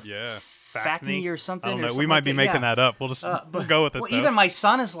called. Yeah. Facne or something. I don't know. We might be making that up. We'll just go with it. Well, even my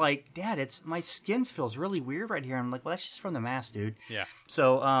son is like, Dad, my skin feels really weird right here. I'm like, well, that's just from the mask, dude. Yeah.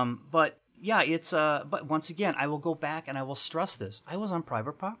 So, but yeah, it's but once again, I will go back and I will stress this. I was on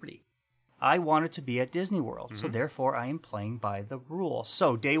private property. I wanted to be at Disney World, so therefore I am playing by the rules.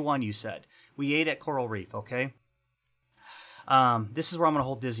 So day one, you said we ate at Coral Reef, okay? This is where I'm going to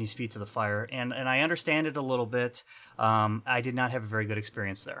hold Disney's feet to the fire, and I understand it a little bit. I did not have a very good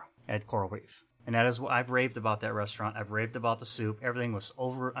experience there at Coral Reef, and that is what I've raved about that restaurant. I've raved about the soup. Everything was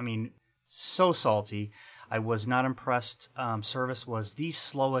so salty. I was not impressed. Service was the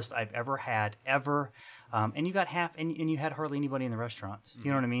slowest I've ever had, ever. And you got and you had hardly anybody in the restaurant.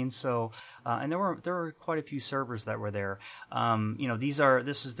 You know what I mean? So, and there were quite a few servers that were there.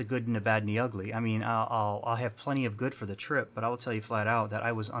 This is the good and the bad and the ugly. I mean, I'll have plenty of good for the trip, but I will tell you flat out that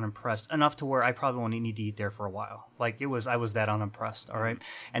I was unimpressed enough to where I probably won't need to eat there for a while. I was that unimpressed. All right.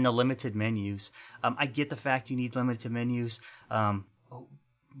 And the limited menus. I get the fact you need limited menus.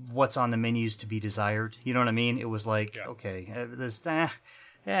 What's on the menus to be desired? You know what I mean? It was like, okay,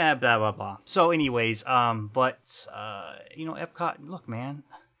 blah, blah, blah. So anyways, Epcot, look, man,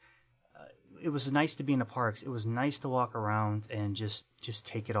 it was nice to be in the parks. It was nice to walk around and just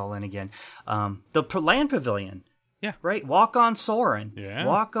take it all in again. The land pavilion. Yeah. Right? Walk on Soarin'. Yeah.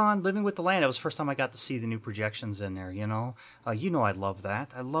 Walk on Living with the Land. That was the first time I got to see the new projections in there, I love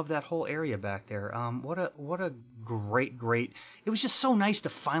that. I love that whole area back there. What a great... It was just so nice to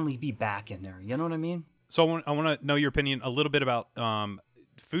finally be back in there. You know what I mean? So I want to know your opinion a little bit about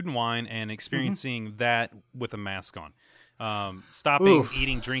Food and Wine and experiencing that with a mask on. Stopping,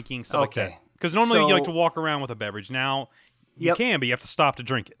 eating, drinking, stuff like that. Because normally you like to walk around with a beverage. Now you can, but you have to stop to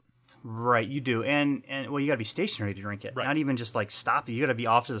drink it. Right, you do, and you got to be stationary to drink it. Right. Not even just like stop it. You got to be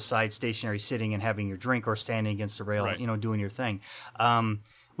off to the side, stationary, sitting and having your drink, or standing against the rail, doing your thing.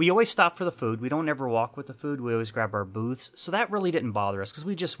 We always stop for the food. We don't ever walk with the food. We always grab our booths, so that really didn't bother us because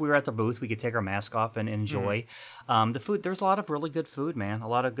we were at the booth. We could take our mask off and enjoy the food. There's a lot of really good food, man. A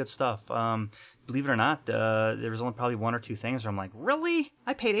lot of good stuff. Believe it or not, there was only probably one or two things where I'm like, really?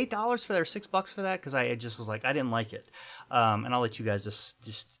 I paid $8 for that or $6 for that because I just was like, I didn't like it. And I'll let you guys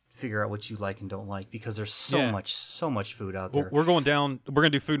just figure out what you like and don't like because there's so much food out there. We're going down. We're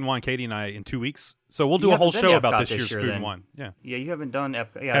going to do Food and Wine, Katie and I, in 2 weeks. So we'll do a whole show about this year's Food and Wine. Yeah, you haven't done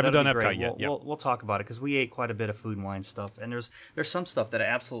Epcot. Yeah, haven't done Epcot yet. We'll talk about it because we ate quite a bit of Food and Wine stuff, and there's some stuff that I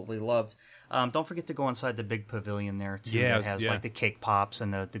absolutely loved. Don't forget to go inside the big pavilion there too. Yeah, that has like the cake pops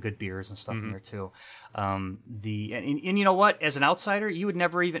and the good beers and stuff in there too. And you know what? As an outsider, you would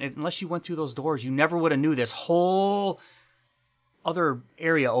never even, unless you went through those doors, you never would have knew this whole other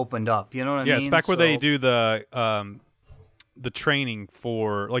area opened up. You know what I mean? Yeah, it's back where they do the training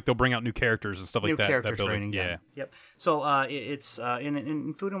for, like, they'll bring out new characters and stuff like that. New character training. Yeah. Yep. So it's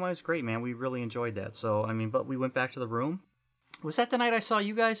in Food and Wine was great, man. We really enjoyed that. So but we went back to the room. Was that the night I saw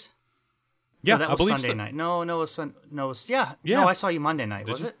you guys? Yeah, that was I believe Sunday night. No, it was yeah. No, I saw you Monday night.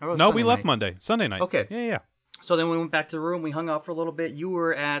 Was it? No, we left Monday. Sunday night. Okay. Yeah. So then we went back to the room. We hung out for a little bit. You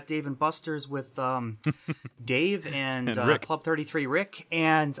were at Dave and Buster's with Dave and Club 33 Rick.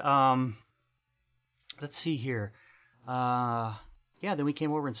 And let's see here. Then we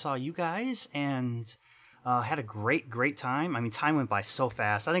came over and saw you guys and had a great time. I mean, time went by so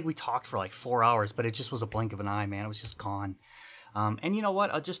fast. I think we talked for like 4 hours, but it just was a blink of an eye, man. It was just gone. And you know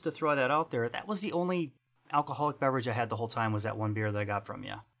what? Just to throw that out there, that was the only alcoholic beverage I had the whole time was that one beer that I got from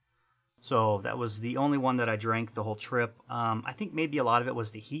you. So that was the only one that I drank the whole trip. I think maybe a lot of it was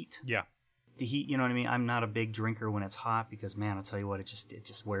the heat. Yeah. The heat, you know what I mean? I'm not a big drinker when it's hot because, man, I'll tell you what, it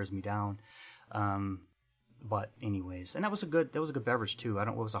just wears me down. But anyways, and that was a good beverage too.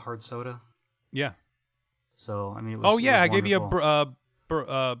 What was a hard soda? Yeah. So, I mean, it was I gave you a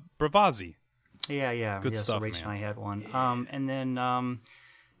Bravazzi. Yeah. Good stuff, so Rachel man. and I had one. And then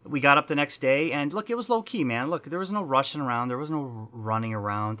we got up the next day, and look, it was low key, man. Look, there was no rushing around. There was no running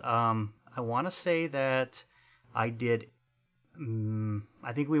around. I want to say that I did.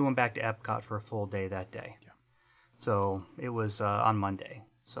 I think we went back to Epcot for a full day that day. Yeah. So it was on Monday.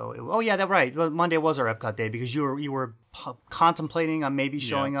 So right. Well, Monday was our Epcot day because you were contemplating on maybe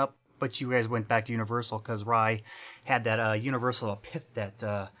showing up, but you guys went back to Universal because Rye had that Universal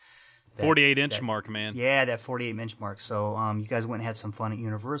that 48-inch mark, man. Yeah, that 48-inch mark. So you guys went and had some fun at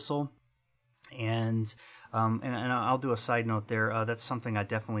Universal, and I'll do a side note there. That's something I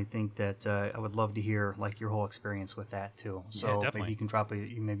definitely think that I would love to hear, like your whole experience with that too. So definitely. maybe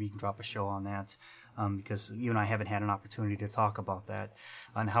you can drop a show on that. Because you and I haven't had an opportunity to talk about that,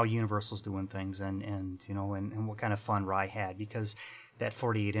 on how Universal's doing things, and what kind of fun Rye had, because that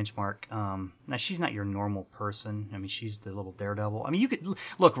 48-inch mark. Now she's not your normal person. I mean, she's the little daredevil. I mean, you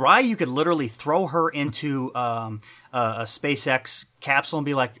could literally throw her into a SpaceX capsule and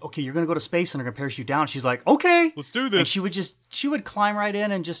be like, okay, you're gonna go to space and they're gonna parachute down. She's like, okay, let's do this. And she would climb right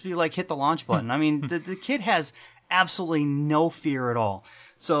in and just be like, hit the launch button. I mean, the kid has absolutely no fear at all.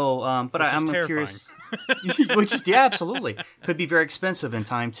 So, but I'm terrifying. curious. Which is, yeah, absolutely. Could be very expensive in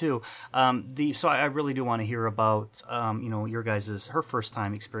time, too. So I really do want to hear about, your guys' her first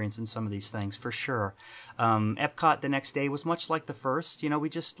time experiencing some of these things, for sure. Epcot the next day was much like the first.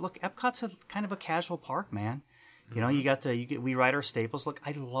 Epcot's kind of a casual park, man. We ride our staples. Look,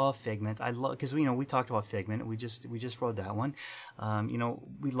 I love Figment. Because we talked about Figment. We just rode that one.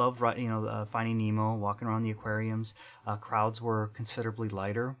 We love Finding Nemo, walking around the aquariums. Crowds were considerably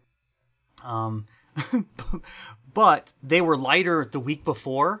lighter. But they were lighter the week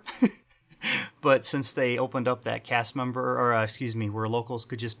before. But since they opened up that cast member, where locals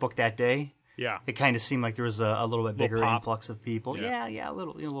could just book that day. Yeah, it kind of seemed like there was a little bit bigger influx of people. Yeah, a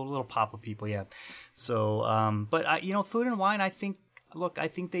little pop of people. Yeah. So, but Food and Wine, I think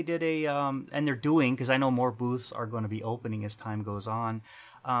they did and they're doing, because I know more booths are going to be opening as time goes on.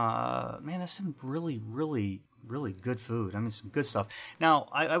 Man, that's some really, really, really good food. I mean, some good stuff. Now,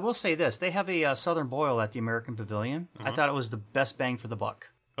 I will say this: they have a Southern Boil at the American Pavilion. I thought it was the best bang for the buck.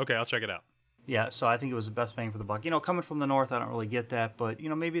 Okay, I'll check it out. Yeah, so I think it was the best bang for the buck. Coming from the north, I don't really get that, but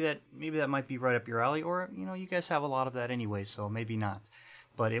maybe that might be right up your alley, or you guys have a lot of that anyway, so maybe not.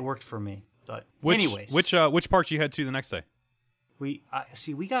 But it worked for me. But anyways, which parks you head to the next day? We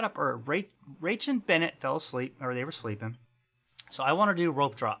got up. Rach and Bennett fell asleep, or they were sleeping. So I wanted to do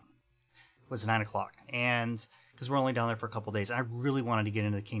rope drop. It was 9:00, and because we're only down there for a couple days, and I really wanted to get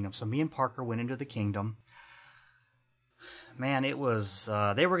into the Kingdom. So me and Parker went into the Kingdom. Man, it was,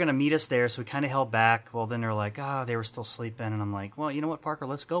 they were going to meet us there, so we kind of held back. Well, then they're like, they were still sleeping. And I'm like, well, you know what, Parker,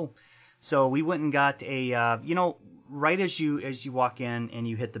 let's go. So we went and got a, right as you walk in and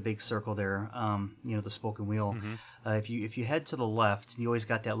you hit the big circle there, the spoken wheel. Mm-hmm. If you head to the left, you always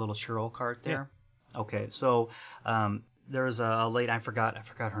got that little churro cart there. Yeah. Okay, so there was a lady, I forgot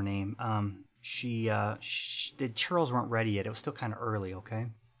her name. The churros weren't ready yet. It was still kind of early, okay?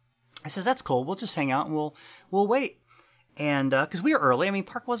 I says, that's cool. We'll just hang out and we'll wait. And because we were early, I mean,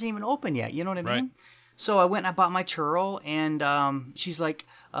 park wasn't even open yet. You know what I mean? Right. So I went and I bought my churro, and she's like,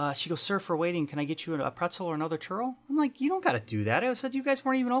 she goes, sir, for waiting, can I get you a pretzel or another churro? I'm like, you don't got to do that. I said, you guys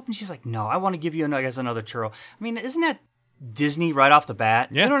weren't even open. She's like, no, I want to give you another churro. I mean, isn't that Disney right off the bat?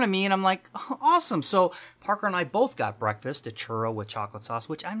 Yeah. You know what I mean? I'm like, oh, awesome. So Parker and I both got breakfast, a churro with chocolate sauce,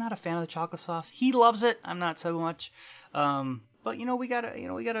 which I'm not a fan of the chocolate sauce. He loves it. I'm not so much. But we got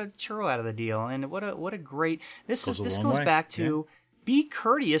a churro out of the deal, and what a great this goes back to be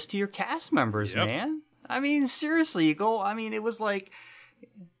courteous to your cast members, man. I mean, seriously, it was like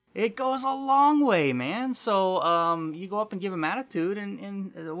it goes a long way, man. So you go up and give them attitude,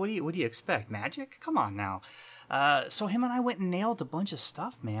 and what do you expect? Magic? Come on now. So him and I went and nailed a bunch of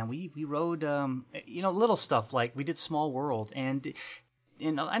stuff, man. We rode little stuff like we did Small World, and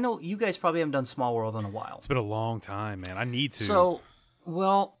I know you guys probably haven't done Small World in a while. It's been a long time, man. I need to. So,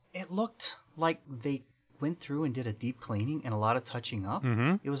 well, it looked like they went through and did a deep cleaning and a lot of touching up.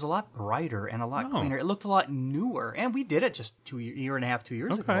 Mm-hmm. It was a lot brighter and a lot cleaner. It looked a lot newer, and we did it just a year and a half, 2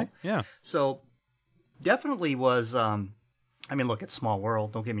 years ago. Okay, yeah. So, definitely was. Look, it's Small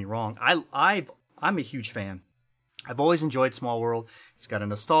World. Don't get me wrong. I'm a huge fan. I've always enjoyed Small World. It's got a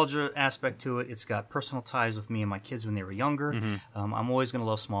nostalgia aspect to it. It's got personal ties with me and my kids when they were younger. Mm-hmm. I'm always going to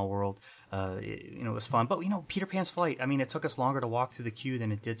love Small World. It was fun. But, Peter Pan's Flight, I mean, it took us longer to walk through the queue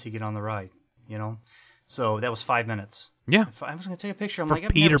than it did to get on the ride, So that was 5 minutes. Yeah. I was going to take a picture. I'm For like, I've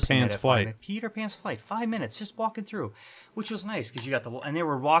Peter never seen Pan's that at Flight. Peter Pan's Flight, 5 minutes, just walking through, which was nice because you got and they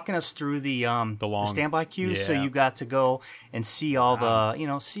were walking us through the standby queue, so you got to go and see all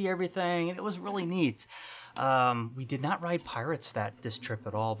the, see everything, and it was really neat. We did not ride Pirates this trip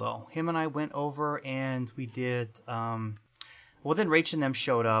at all, though. Him and I went over and we did. Then Rach and them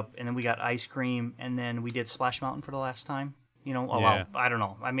showed up, and then we got ice cream, and then we did Splash Mountain for the last time. Well, I don't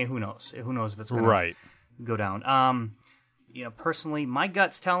know. I mean, who knows? Who knows if it's going to go down? Personally, my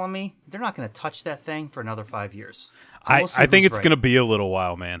gut's telling me they're not going to touch that thing for another 5 years. I think it's going to be a little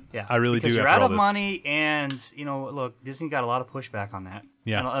while, man. Yeah, I really do. Because you're out of money, and look, Disney got a lot of pushback on that.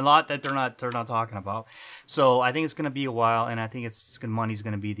 Yeah, and a lot that they're not talking about. So I think it's going to be a while, and I think money's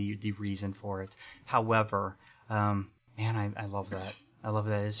going to be the reason for it. However, man, I love that. I love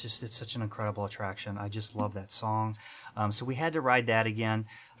that. It's such an incredible attraction. I just love that song. So we had to ride that again.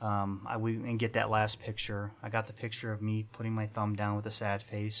 And get that last picture. I got the picture of me putting my thumb down with a sad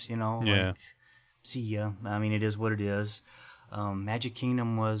face. Like, see ya. I mean, it is what it is. Magic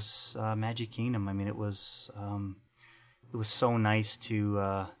Kingdom was Magic Kingdom. I mean, it was so nice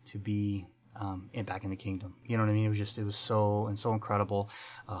to be back in the kingdom. You know what I mean? It was so incredible.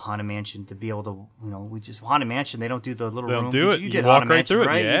 Haunted Mansion, to be able to, Haunted Mansion, they don't do the little room. They don't do it. You did did walk Haunted right Mansion, through it.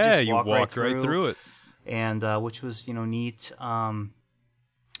 right? Yeah, you walked right through it. and which was neat.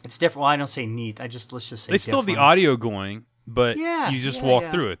 It's different. Well, I don't say neat. let's just say they still have the audio going, but you just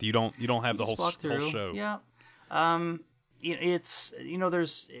walk through it. You don't have the whole show. Yeah. It's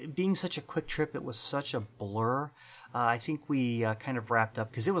there's being such a quick trip. It was such a blur. I think we kind of wrapped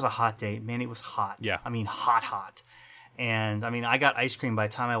up because it was a hot day. Man, it was hot. Yeah. I mean, hot. And I mean, I got ice cream by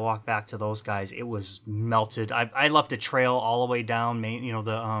the time I walked back to those guys. It was melted. I left a trail all the way down, in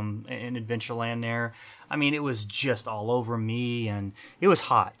Adventureland there. I mean, it was just all over me, and it was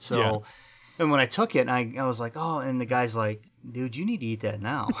hot. So, and when I took it, I was like, oh, and the guy's like, dude, you need to eat that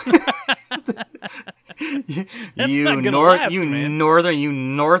now. That's not gonna last, man.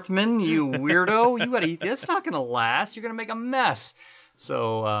 Northman, you weirdo, you gotta eat. That's not gonna last. You're gonna make a mess.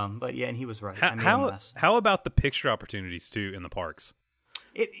 So, but yeah, and he was right. I made a mess. How about the picture opportunities too in the parks?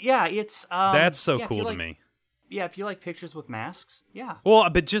 It's that's so cool to me. Yeah, if you like pictures with masks, yeah. Well,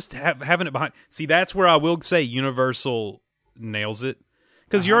 but just having it behind. See, that's where I will say Universal nails it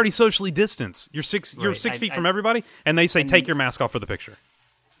because you're already socially distanced. You're 6 feet from everybody, and they say take your mask off for the picture.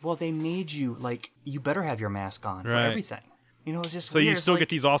 Well, they made you you better have your mask on for everything. It's just so weird. You still get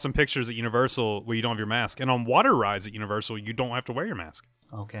these awesome pictures at Universal where you don't have your mask, and on water rides at Universal you don't have to wear your mask.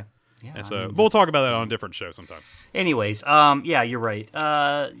 Okay. Yeah. And so we'll talk about that on a different show sometime. Anyways, yeah, you're right.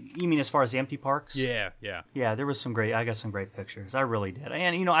 You mean as far as the empty parks? Yeah. Yeah, there was I got some great pictures. I really did.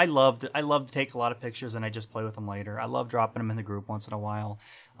 And I love to take a lot of pictures, and I just play with them later. I love dropping them in the group once in a while.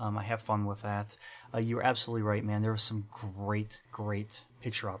 I have fun with that. You're absolutely right, man. There were some great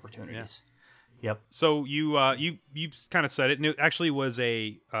picture opportunities. Yeah. Yep. So you kind of said it. It actually was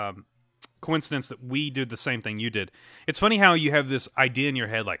a coincidence that we did the same thing you did. It's funny how you have this idea in your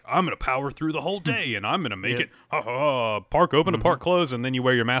head, like, I'm going to power through the whole day, and I'm going to make it, park open to park close, and then you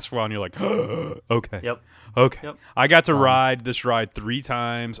wear your mask for a while, and you're like, okay. Yep. Okay. Yep. I got to ride this ride 3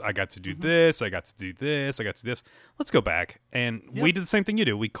 times. I got to do this. I got to do this. I got to do this. Let's go back. And we did the same thing you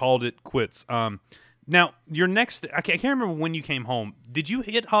do. We called it quits. Now, your next, I can't remember when you came home. Did you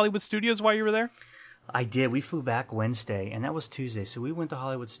hit Hollywood Studios while you were there? I did. We flew back Wednesday, and that was Tuesday. So we went to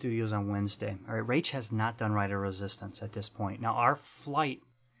Hollywood Studios on Wednesday. All right, Rach has not done Ride of Resistance at this point. Now, our flight,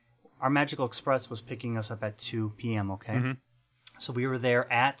 our Magical Express was picking us up at 2 p.m., okay? Mm-hmm. So we were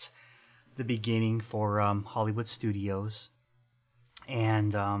there at the beginning for Hollywood Studios,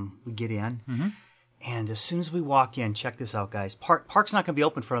 and we get in. Mm-hmm. And as soon as we walk in, check this out, guys. Park's not going to be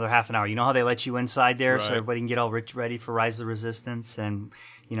open for another half an hour. You know how they let you inside there so everybody can get all ready for Rise of the Resistance? And,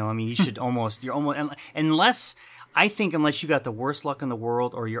 you should unless you got the worst luck in the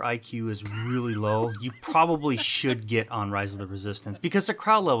world or your IQ is really low, you probably should get on Rise of the Resistance because the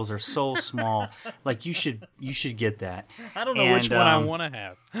crowd levels are so small. Like, you should get that. I don't know which one I want to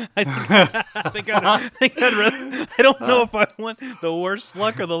have. I don't know if I want the worst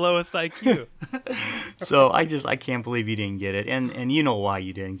luck or the lowest IQ. So I can't believe you didn't get it, and you know why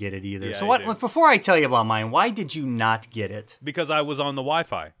you didn't get it either. Yeah, so before I tell you about mine, why did you not get it? Because I was on the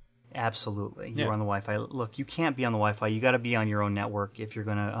Wi-Fi. Absolutely, you were on the Wi-Fi. Look, you can't be on the Wi-Fi. You got to be on your own network if you're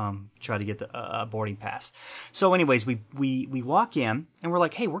gonna try to get the boarding pass. So, anyways, we walk in and we're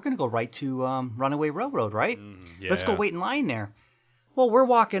like, hey, we're gonna go right to Runaway Railroad, right? Let's go wait in line there. Well, we're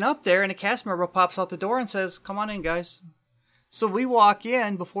walking up there, and a cast member pops out the door and says, "Come on in, guys." So we walk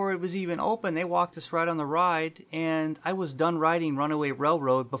in before it was even open. They walked us right on the ride, and I was done riding Runaway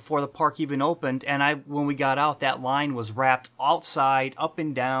Railroad before the park even opened. And when we got out, that line was wrapped outside, up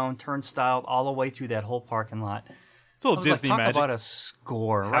and down, turnstile, all the way through that whole parking lot. It's a little Disney magic. Talk about a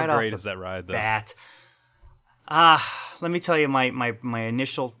score. How right great off is that ride, though? Bat. Let me tell you my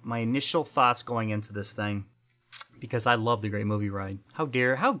initial thoughts going into this thing. Because I love the Great Movie Ride. How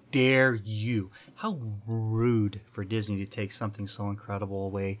dare you? How rude for Disney to take something so incredible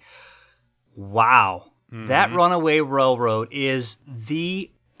away. Wow. Mm-hmm. That Runaway Railroad is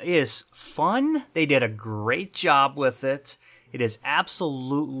fun. They did a great job with it. It is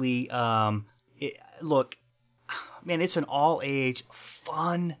absolutely, look, man, it's an all-age,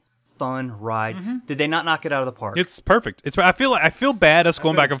 fun ride. Mm-hmm. Did they not knock it out of the park? It's perfect. I feel bad us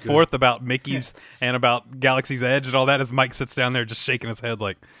going back and forth about Mickey's and about Galaxy's Edge and all that as Mike sits down there just shaking his head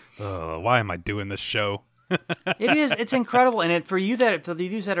like, why am I doing this show? It is. It's incredible. And for you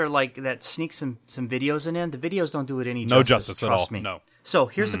that are like that sneak some videos in, the videos don't do it any justice. No justice trust at all. me. No. So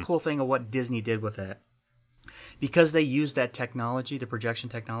here's the cool thing of what Disney did with that. Because they used that technology, the projection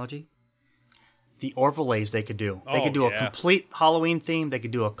technology, the overlays they could do. They could do a complete Halloween theme. They could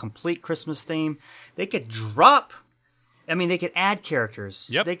do a complete Christmas theme. They could they could add characters.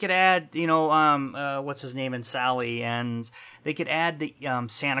 Yep. They could add, what's his name in Sally, and they could add the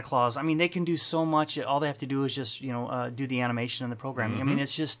Santa Claus. I mean, they can do so much. All they have to do is just, do the animation and the programming. Mm-hmm. I mean,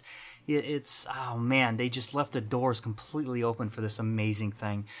 it's, oh man, they just left the doors completely open for this amazing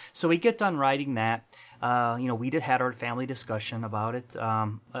thing. So we get done riding that. We had our family discussion about it.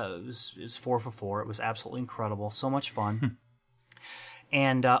 It was 4 for 4. It was absolutely incredible. So much fun.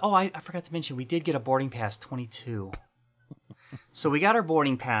 And, I forgot to mention, we did get a boarding pass 22. So we got our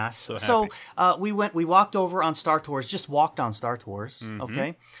boarding pass. So we walked over on Star Tours, just walked on Star Tours,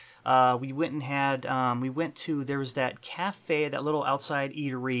 okay? We went and had, there was that cafe, that little outside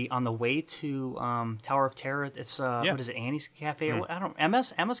eatery on the way to Tower of Terror. It's, what is it, Annie's Cafe? Or,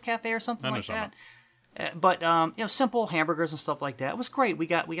 Emma's Cafe or something like that. But simple hamburgers and stuff like that. It was great. We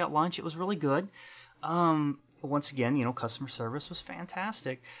got lunch. It was really good. Once again, customer service was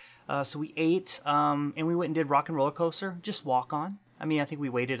fantastic. So we ate, and we went and did Rock and Roller Coaster, just walk on. I mean, I think we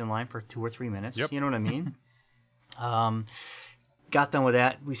waited in line for 2 or 3 minutes. Yep. You know what I mean? Got done with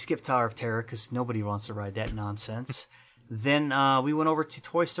that. We skipped Tower of Terror because nobody wants to ride that nonsense. Then we went over to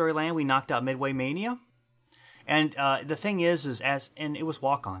Toy Story Land. We knocked out Midway Mania. And the thing is and it was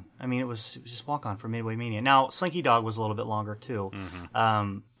walk on. I mean, it was just walk on for Midway Mania. Now, Slinky Dog was a little bit longer too,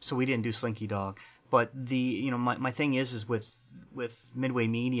 so we didn't do Slinky Dog. But my thing is with Midway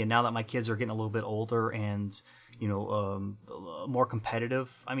Mania, now that my kids are getting a little bit older and more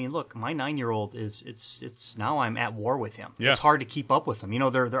competitive. I mean, look, my 9-year-old it's now I'm at war with him. Yeah. It's hard to keep up with him.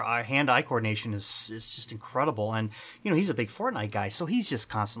 Their hand-eye coordination is just incredible, and he's a big Fortnite guy, so he's just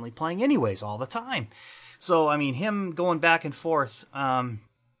constantly playing anyways all the time. So, I mean, him going back and forth, him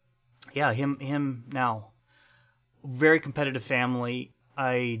now, very competitive family.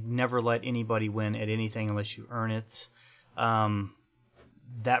 I never let anybody win at anything unless you earn it.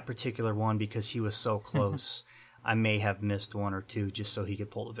 That particular one, because he was so close, I may have missed 1 or 2 just so he could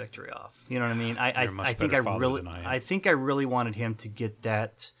pull the victory off. You know what I mean? I think I really wanted him to get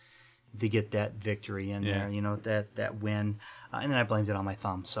that victory in there, that win, and then I blamed it on my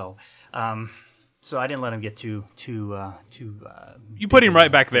thumb. So I didn't let him get too. You put him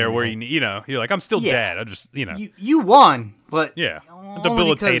right back there where you're like, I'm still dad. I just You won, but I'm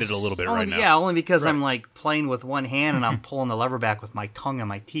debilitated a little bit right now. Yeah, only because I'm like playing with one hand and I'm pulling the lever back with my tongue and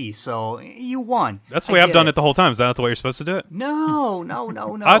my teeth. So you won. That's the way I've done it the whole time. Is that not the way you're supposed to do it? No.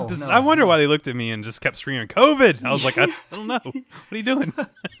 I wonder why they looked at me and just kept screaming COVID. I was like, I don't know. What are you doing?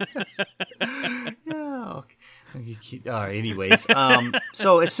 Okay. All right, anyways.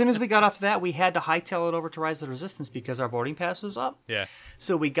 So as soon as we got off that, we had to hightail it over to Rise of the Resistance because our boarding pass was up. Yeah.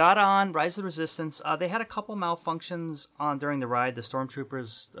 So we got on Rise of the Resistance. They had a couple malfunctions during the ride. The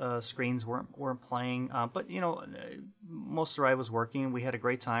Stormtroopers screens weren't playing, but most of the ride was working. We had a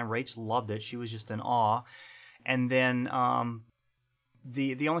great time. Rach loved it. She was just in awe. And then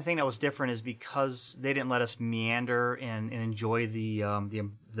the only thing that was different is because they didn't let us meander and enjoy the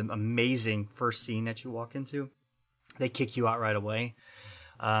amazing first scene that you walk into. They kick you out right away.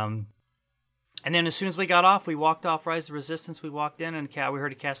 And then as soon as we got off, we walked off Rise of the Resistance. We walked in, and we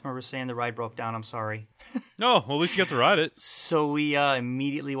heard a cast member saying the ride broke down. I'm sorry. No, well, at least you got to ride it. So we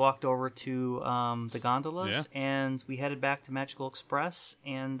immediately walked over to the gondolas, and we headed back to Magical Express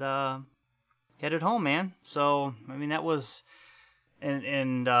and headed home, man. So, I mean, that was...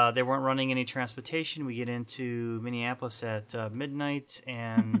 And they weren't running any transportation. We get into Minneapolis at midnight,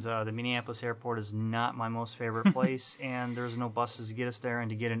 and the Minneapolis airport is not my most favorite place, and there's no buses to get us there, and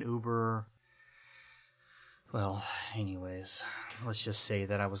to get an Uber... Well, anyways, let's just say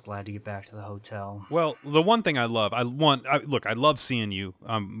that I was glad to get back to the hotel. Well, the one thing I love, I love seeing you.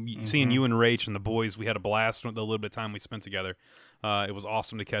 Seeing you and Rach and the boys, we had a blast with the little bit of time we spent together. It was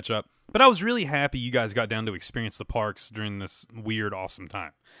awesome to catch up. But I was really happy you guys got down to experience the parks during this weird, awesome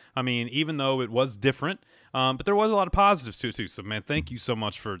time. I mean, even though it was different, but there was a lot of positives to it too. So, man, thank you so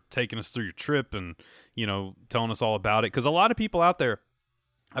much for taking us through your trip and, telling us all about it. Because a lot of people out there,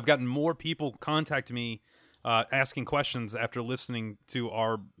 I've gotten more people contacting me asking questions after listening to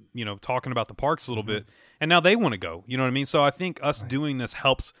our, talking about the parks a little bit. And now they want to go. You know what I mean? So I think us doing this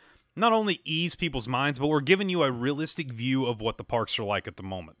helps not only ease people's minds, but we're giving you a realistic view of what the parks are like at the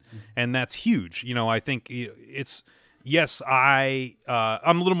moment. And that's huge. I think it's, yes, I'm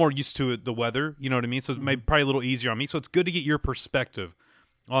a little more used to it, the weather, you know what I mean? So it may be probably a little easier on me. So it's good to get your perspective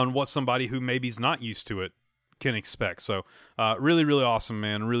on what somebody who maybe is not used to it can expect. So really, really awesome,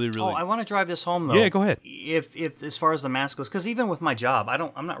 man. Really, really. Oh, I want to drive this home though. Yeah, go ahead. If as far as the mask goes, because even with my job,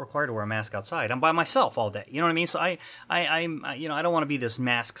 I'm not required to wear a mask outside. I'm by myself all day. You know what I mean? So I don't want to be this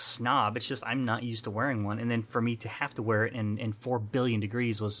mask snob. It's just I'm not used to wearing one, and then for me to have to wear it in 4 billion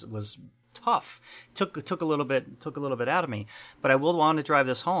degrees was tough. Took a little bit out of me. But I will want to drive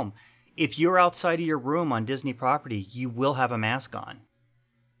this home. If you're outside of your room on Disney property, you will have a mask on.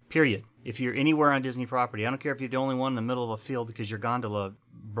 Period. If you're anywhere on Disney property, I don't care if you're the only one in the middle of a field because your gondola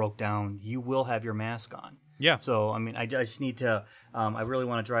broke down, you will have your mask on. Yeah. So I mean, I just need to. I really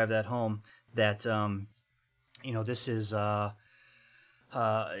want to drive that home. That this is. I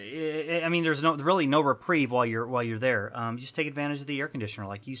mean, there's really no reprieve while you're there. Just take advantage of the air conditioner,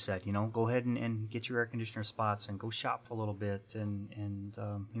 like you said. Go ahead and get your air conditioner spots and go shop for a little bit, and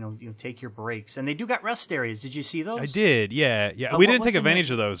take your breaks. And they do got rest areas. Did you see those? I did. Yeah. We didn't take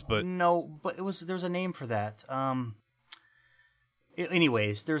advantage of those, but no. But there's a name for that.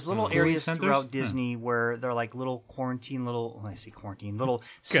 Anyways, there's little areas throughout Disney where they're like little little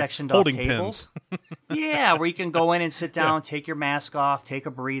sectioned off tables. Yeah, where you can go in and sit down, take your mask off, take a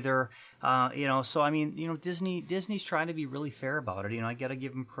breather. So I mean, Disney's trying to be really fair about it. I got to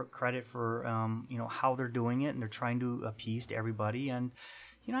give them credit for how they're doing it, and they're trying to appease to everybody. And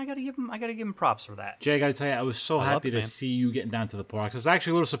I got to give them props for that. Jay, I got to tell you, I was so happy to see you getting down to the parks. I was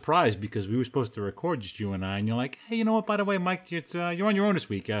actually a little surprised because we were supposed to record just you and I, and you're like, hey, you know what? By the way, Mike, you're on your own this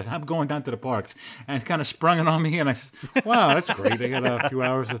week. I'm going down to the parks, and it kind of sprung it on me, and I said, wow, that's great. I got a few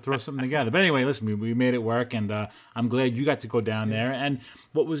hours to throw something together. But anyway, listen, we made it work, and I'm glad you got to go down there. And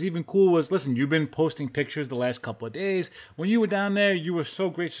what was even cool was, listen, you've been posting pictures the last couple of days. When you were down there, you were so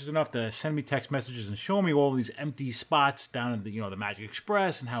gracious enough to send me text messages and show me all these empty spots down at the Magic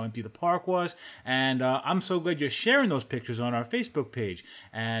Express and how empty the park was. And I'm so glad you're sharing those pictures on our Facebook page.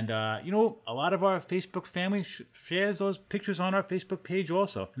 And a lot of our Facebook family shares those pictures on our Facebook page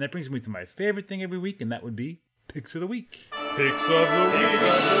also. And that brings me to my favorite thing every week, and that would be Picks of the Week. Picks of the Week.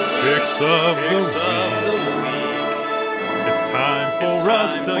 Picks of the Week. It's time for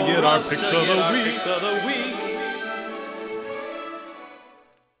us to get our Picks of the Week.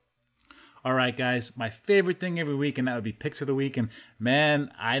 All right, guys, my favorite thing every week, and that would be Picks of the Week. And,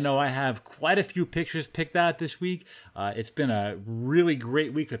 man, I know I have quite a few pictures picked out this week. It's been a really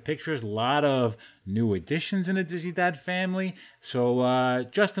great week for pictures. A lot of new additions in the Disney Dad family. So,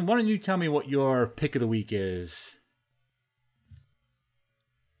 Justin, why don't you tell me what your Pick of the Week is?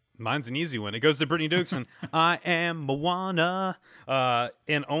 Mine's an easy one. It goes to Brittany Dukes and I am Moana.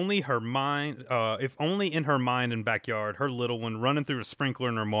 And only her mind, if only in her mind and backyard, her little one running through a sprinkler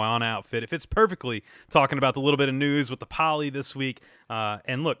in her Moana outfit. It fits perfectly talking about the little bit of news with the Polly this week.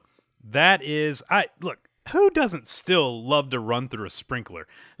 And look, who doesn't still love to run through a sprinkler?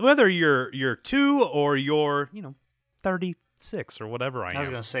 Whether you're 2 or you're, 36 or whatever I am. I was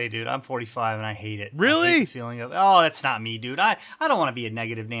going to say, dude, I'm 45 and I hate it. Really? I hate the feeling of, that's not me, dude. I don't want to be a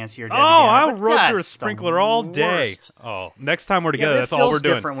negative Nancy or Debbie. I'll run through a sprinkler all day. Oh, next time we're together, that's all we're doing. It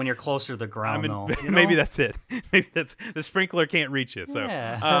feels different when you're closer to the ground, though. Maybe that's it. Maybe that's the sprinkler can't reach you.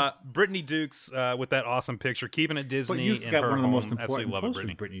 So, Brittany Dukes with that awesome picture, keeping it Disney. But you forgot one of the most important posts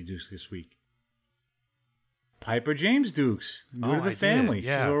from Brittany Dukes this week. Piper James Dukes, new to the family.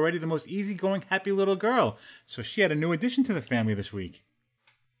 Yeah. She's already the most easygoing, happy little girl. So she had a new addition to the family this week.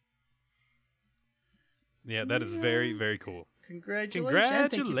 Yeah, that is very, very cool. Congratulations.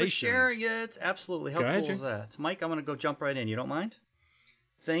 Thank you for sharing it. Absolutely. How cool is that? Mike, I'm going to go jump right in. You don't mind?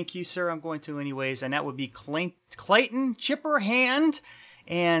 Thank you, sir. I'm going to anyways. And that would be Clayton Chipperhand.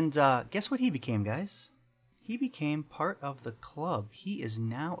 And guess what he became, guys? He became part of the club. He is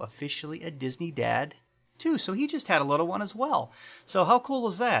now officially a Disney Dad too, so he just had a little one as well. So how cool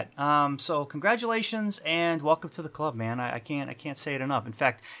is that? So congratulations and welcome to the club, man. I can't say it enough. In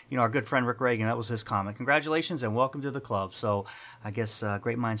fact, our good friend Rick Reagan, that was his comment. Congratulations and welcome to the club. So I guess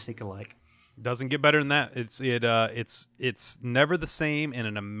great minds think alike. Doesn't get better than that. It's never the same in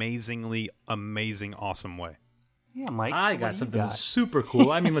an amazingly amazing, awesome way. Yeah, Mike. I got something super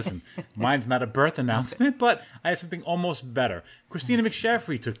cool. I mean, listen, mine's not a birth announcement, but I have something almost better. Christina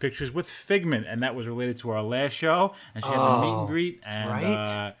McShaffrey took pictures with Figment, and that was related to our last show. And she had the meet and greet,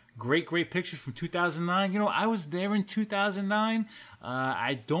 and great picture from 2009. I was there in 2009.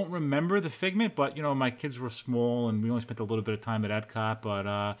 I don't remember the Figment, but my kids were small, and we only spent a little bit of time at Epcot.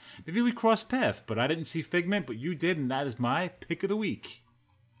 But maybe we crossed paths. But I didn't see Figment, but you did, and that is my pick of the week.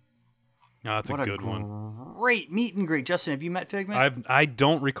 Oh, that's a good one. Great meet and greet. Justin, have you met Figment? I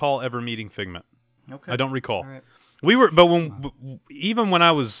don't recall ever meeting Figment. Okay. I don't recall. All right. We were, but even when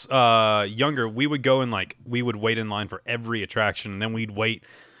I was younger, we would go and we would wait in line for every attraction, and then we'd wait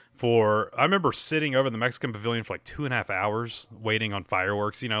for. I remember sitting over the Mexican Pavilion for 2.5 hours waiting on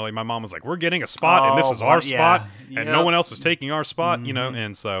fireworks. My mom was like, "We're getting a spot, and this is our spot, and no one else is taking our spot."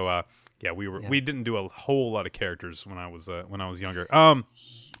 And so we didn't do a whole lot of characters when I was younger.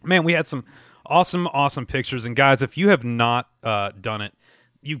 Man, we had some awesome pictures. And guys, if you have not done it,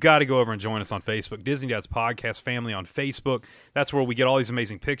 you've got to go over and join us on Facebook, Disney Dads Podcast Family on Facebook. That's where we get all these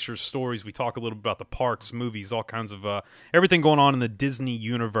amazing pictures, stories. We talk a little bit about the parks, movies, all kinds of everything going on in the Disney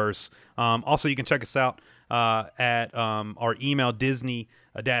universe. Also, you can check us out at our email,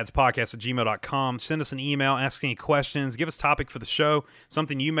 DisneyDadsPodcast@gmail.com. Send us an email, ask any questions, give us a topic for the show,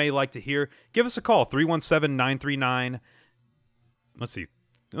 something you may like to hear. Give us a call, 317-939. Let's see.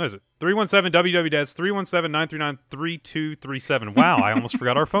 What is it? 317-WWDads, 317-939-3237. Wow, I almost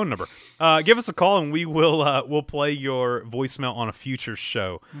forgot our phone number. Give us a call, and we'll play your voicemail on a future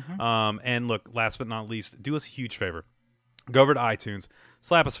show. And look, last but not least, do us a huge favor. Go over to iTunes,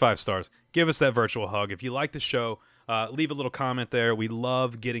 slap us 5 stars, give us that virtual hug. If you like the show, leave a little comment there. We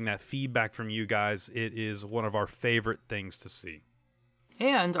love getting that feedback from you guys. It is one of our favorite things to see.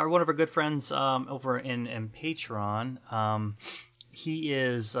 And one of our good friends over in Patreon, he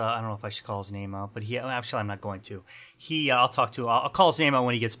is, I don't know if I should call his name out, but actually I'm not going to. I'll call his name out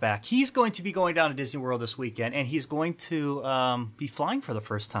when he gets back. He's going to be going down to Disney World this weekend, and he's going to be flying for the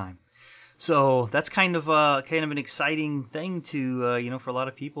first time. So that's kind of an exciting thing to, for a lot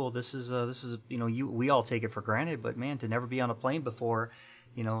of people. This is we all take it for granted, but man, to never be on a plane before,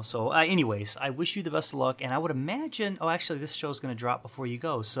 So anyways, I wish you the best of luck, and I would imagine, actually this show's going to drop before you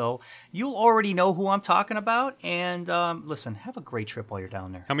go, so you'll already know who I'm talking about, and listen, have a great trip while you're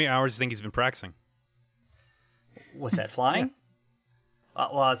down there. How many hours do you think he's been practicing? What's that, flying? Yeah.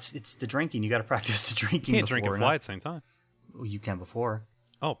 Well, it's the drinking. You got to practice the drinking. You can't drink and fly at the same time. Well, you can before.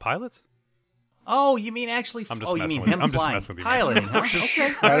 Oh, pilots? Oh, you mean actually? I'm just you messing mean with you. him I'm just flying, messing with you. piloting? Huh?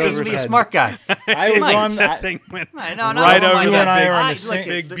 Okay, Right just over be his a head. smart guy. I was on. That thing went right right over you that and I are on big, the same.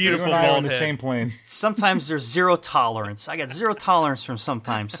 big, You beautiful and I are on bald the head. same plane. Sometimes there's zero tolerance. I got zero tolerance from some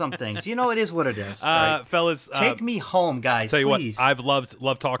things. It is what it is. Right? Fellas, Take me home, guys. Tell you please. what, I've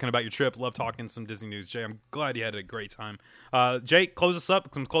loved talking about your trip. Loved talking some Disney news. Jay, I'm glad you had a great time. Jake, close us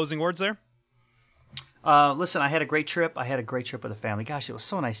up. Some closing words there. Listen, I had a great trip. I had a great trip with the family. Gosh, it was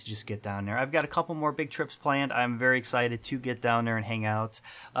so nice to just get down there. I've got a couple more big trips planned. I'm very excited to get down there and hang out.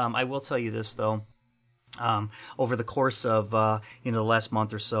 I will tell you this, though. Over the course of the last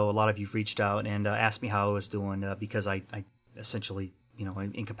month or so, a lot of you've reached out and asked me how I was doing because I essentially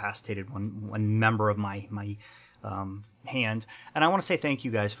incapacitated one member of my hand, and I want to say thank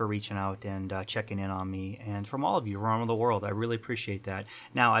you guys for reaching out and checking in on me, and from all of you around the world. I really appreciate that.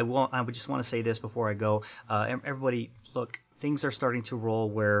 Now, I would just want to say this before I go. Everybody, look, things are starting to roll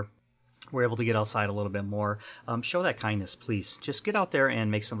where we're able to get outside a little bit more. Show that kindness, please. Just get out there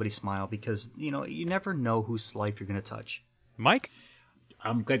and make somebody smile, because you never know whose life you're going to touch. Mike?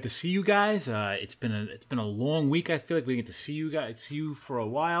 I'm glad to see you guys. It's been a long week. I feel like we get to see you for a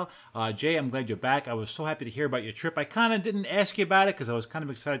while. Jay, I'm glad you're back. I was so happy to hear about your trip. I kind of didn't ask you about it because I was kind of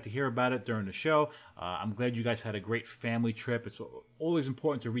excited to hear about it during the show. I'm glad you guys had a great family trip. It's always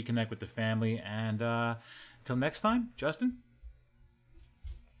important to reconnect with the family. And until next time, Justin.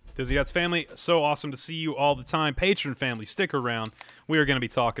 Disney Dads family, so awesome to see you all the time. Patron family, stick around. We are going to be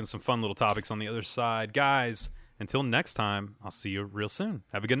talking some fun little topics on the other side. Guys, until next time, I'll see you real soon.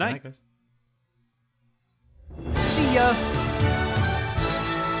 Have a good night. Guys. See ya.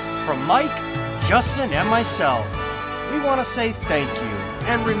 From Mike, Justin, and myself, we want to say thank you.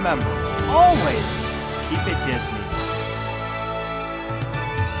 And remember, always keep it Disney.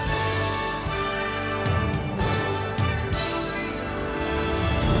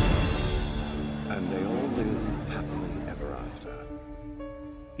 And they all live happily ever after.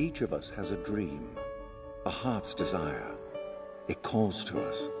 Each of us has a dream, a heart's desire. It calls to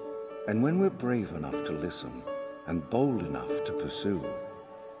us. And when we're brave enough to listen and bold enough to pursue,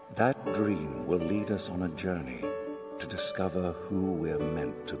 that dream will lead us on a journey to discover who we're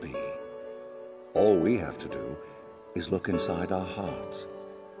meant to be. All we have to do is look inside our hearts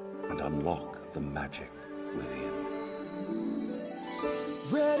and unlock the magic within.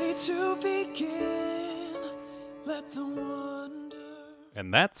 Ready to begin. Let the wonder.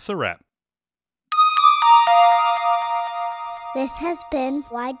 And that's a wrap. This has been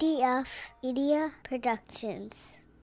YDF Media Productions.